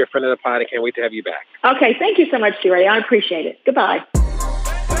consider you a friend of the pod and can't wait to have you back. Okay. Thank you so much, D-Ray. I appreciate it. Goodbye.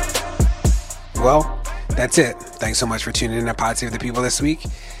 Well, that's it. Thanks so much for tuning in to Pod Save the People this week.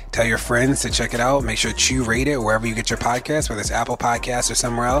 Tell your friends to check it out. Make sure to rate it wherever you get your podcasts, whether it's Apple Podcasts or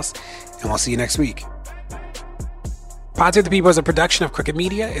somewhere else. And we'll see you next week. Pod Save the People is a production of Crooked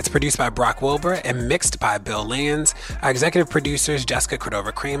Media. It's produced by Brock Wilbur and mixed by Bill Lands. Our executive producers, Jessica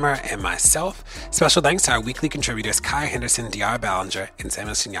Cordova-Kramer and myself. Special thanks to our weekly contributors, Kai Henderson, DR Ballinger, and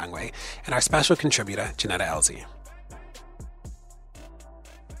Samuel Sinyangwe, and our special contributor, Janetta Elzie.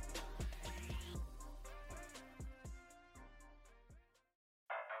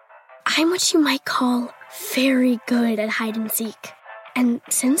 I'm what you might call very good at hide and seek. And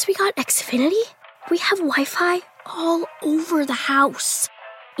since we got Xfinity, we have Wi-Fi all over the house,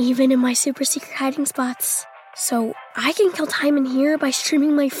 even in my super secret hiding spots. So I can kill time in here by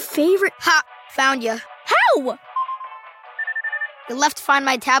streaming my favorite... Ha! Found you. How? You left Find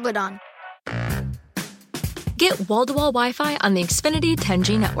My tablet on. Get wall-to-wall Wi-Fi on the Xfinity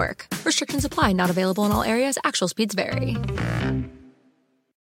 10G network. Restrictions apply. Not available in all areas. Actual speeds vary.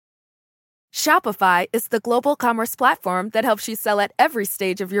 Shopify is the global commerce platform that helps you sell at every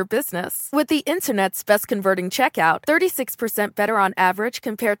stage of your business. With the internet's best converting checkout, 36% better on average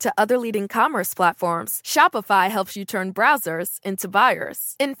compared to other leading commerce platforms, Shopify helps you turn browsers into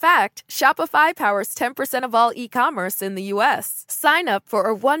buyers. In fact, Shopify powers 10% of all e-commerce in the U.S. Sign up for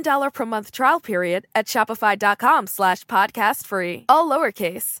a $1 per month trial period at shopify.com/podcastfree. All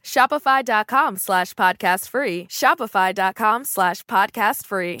lowercase, shopify.com/podcastfree,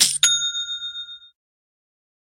 shopify.com/podcastfree.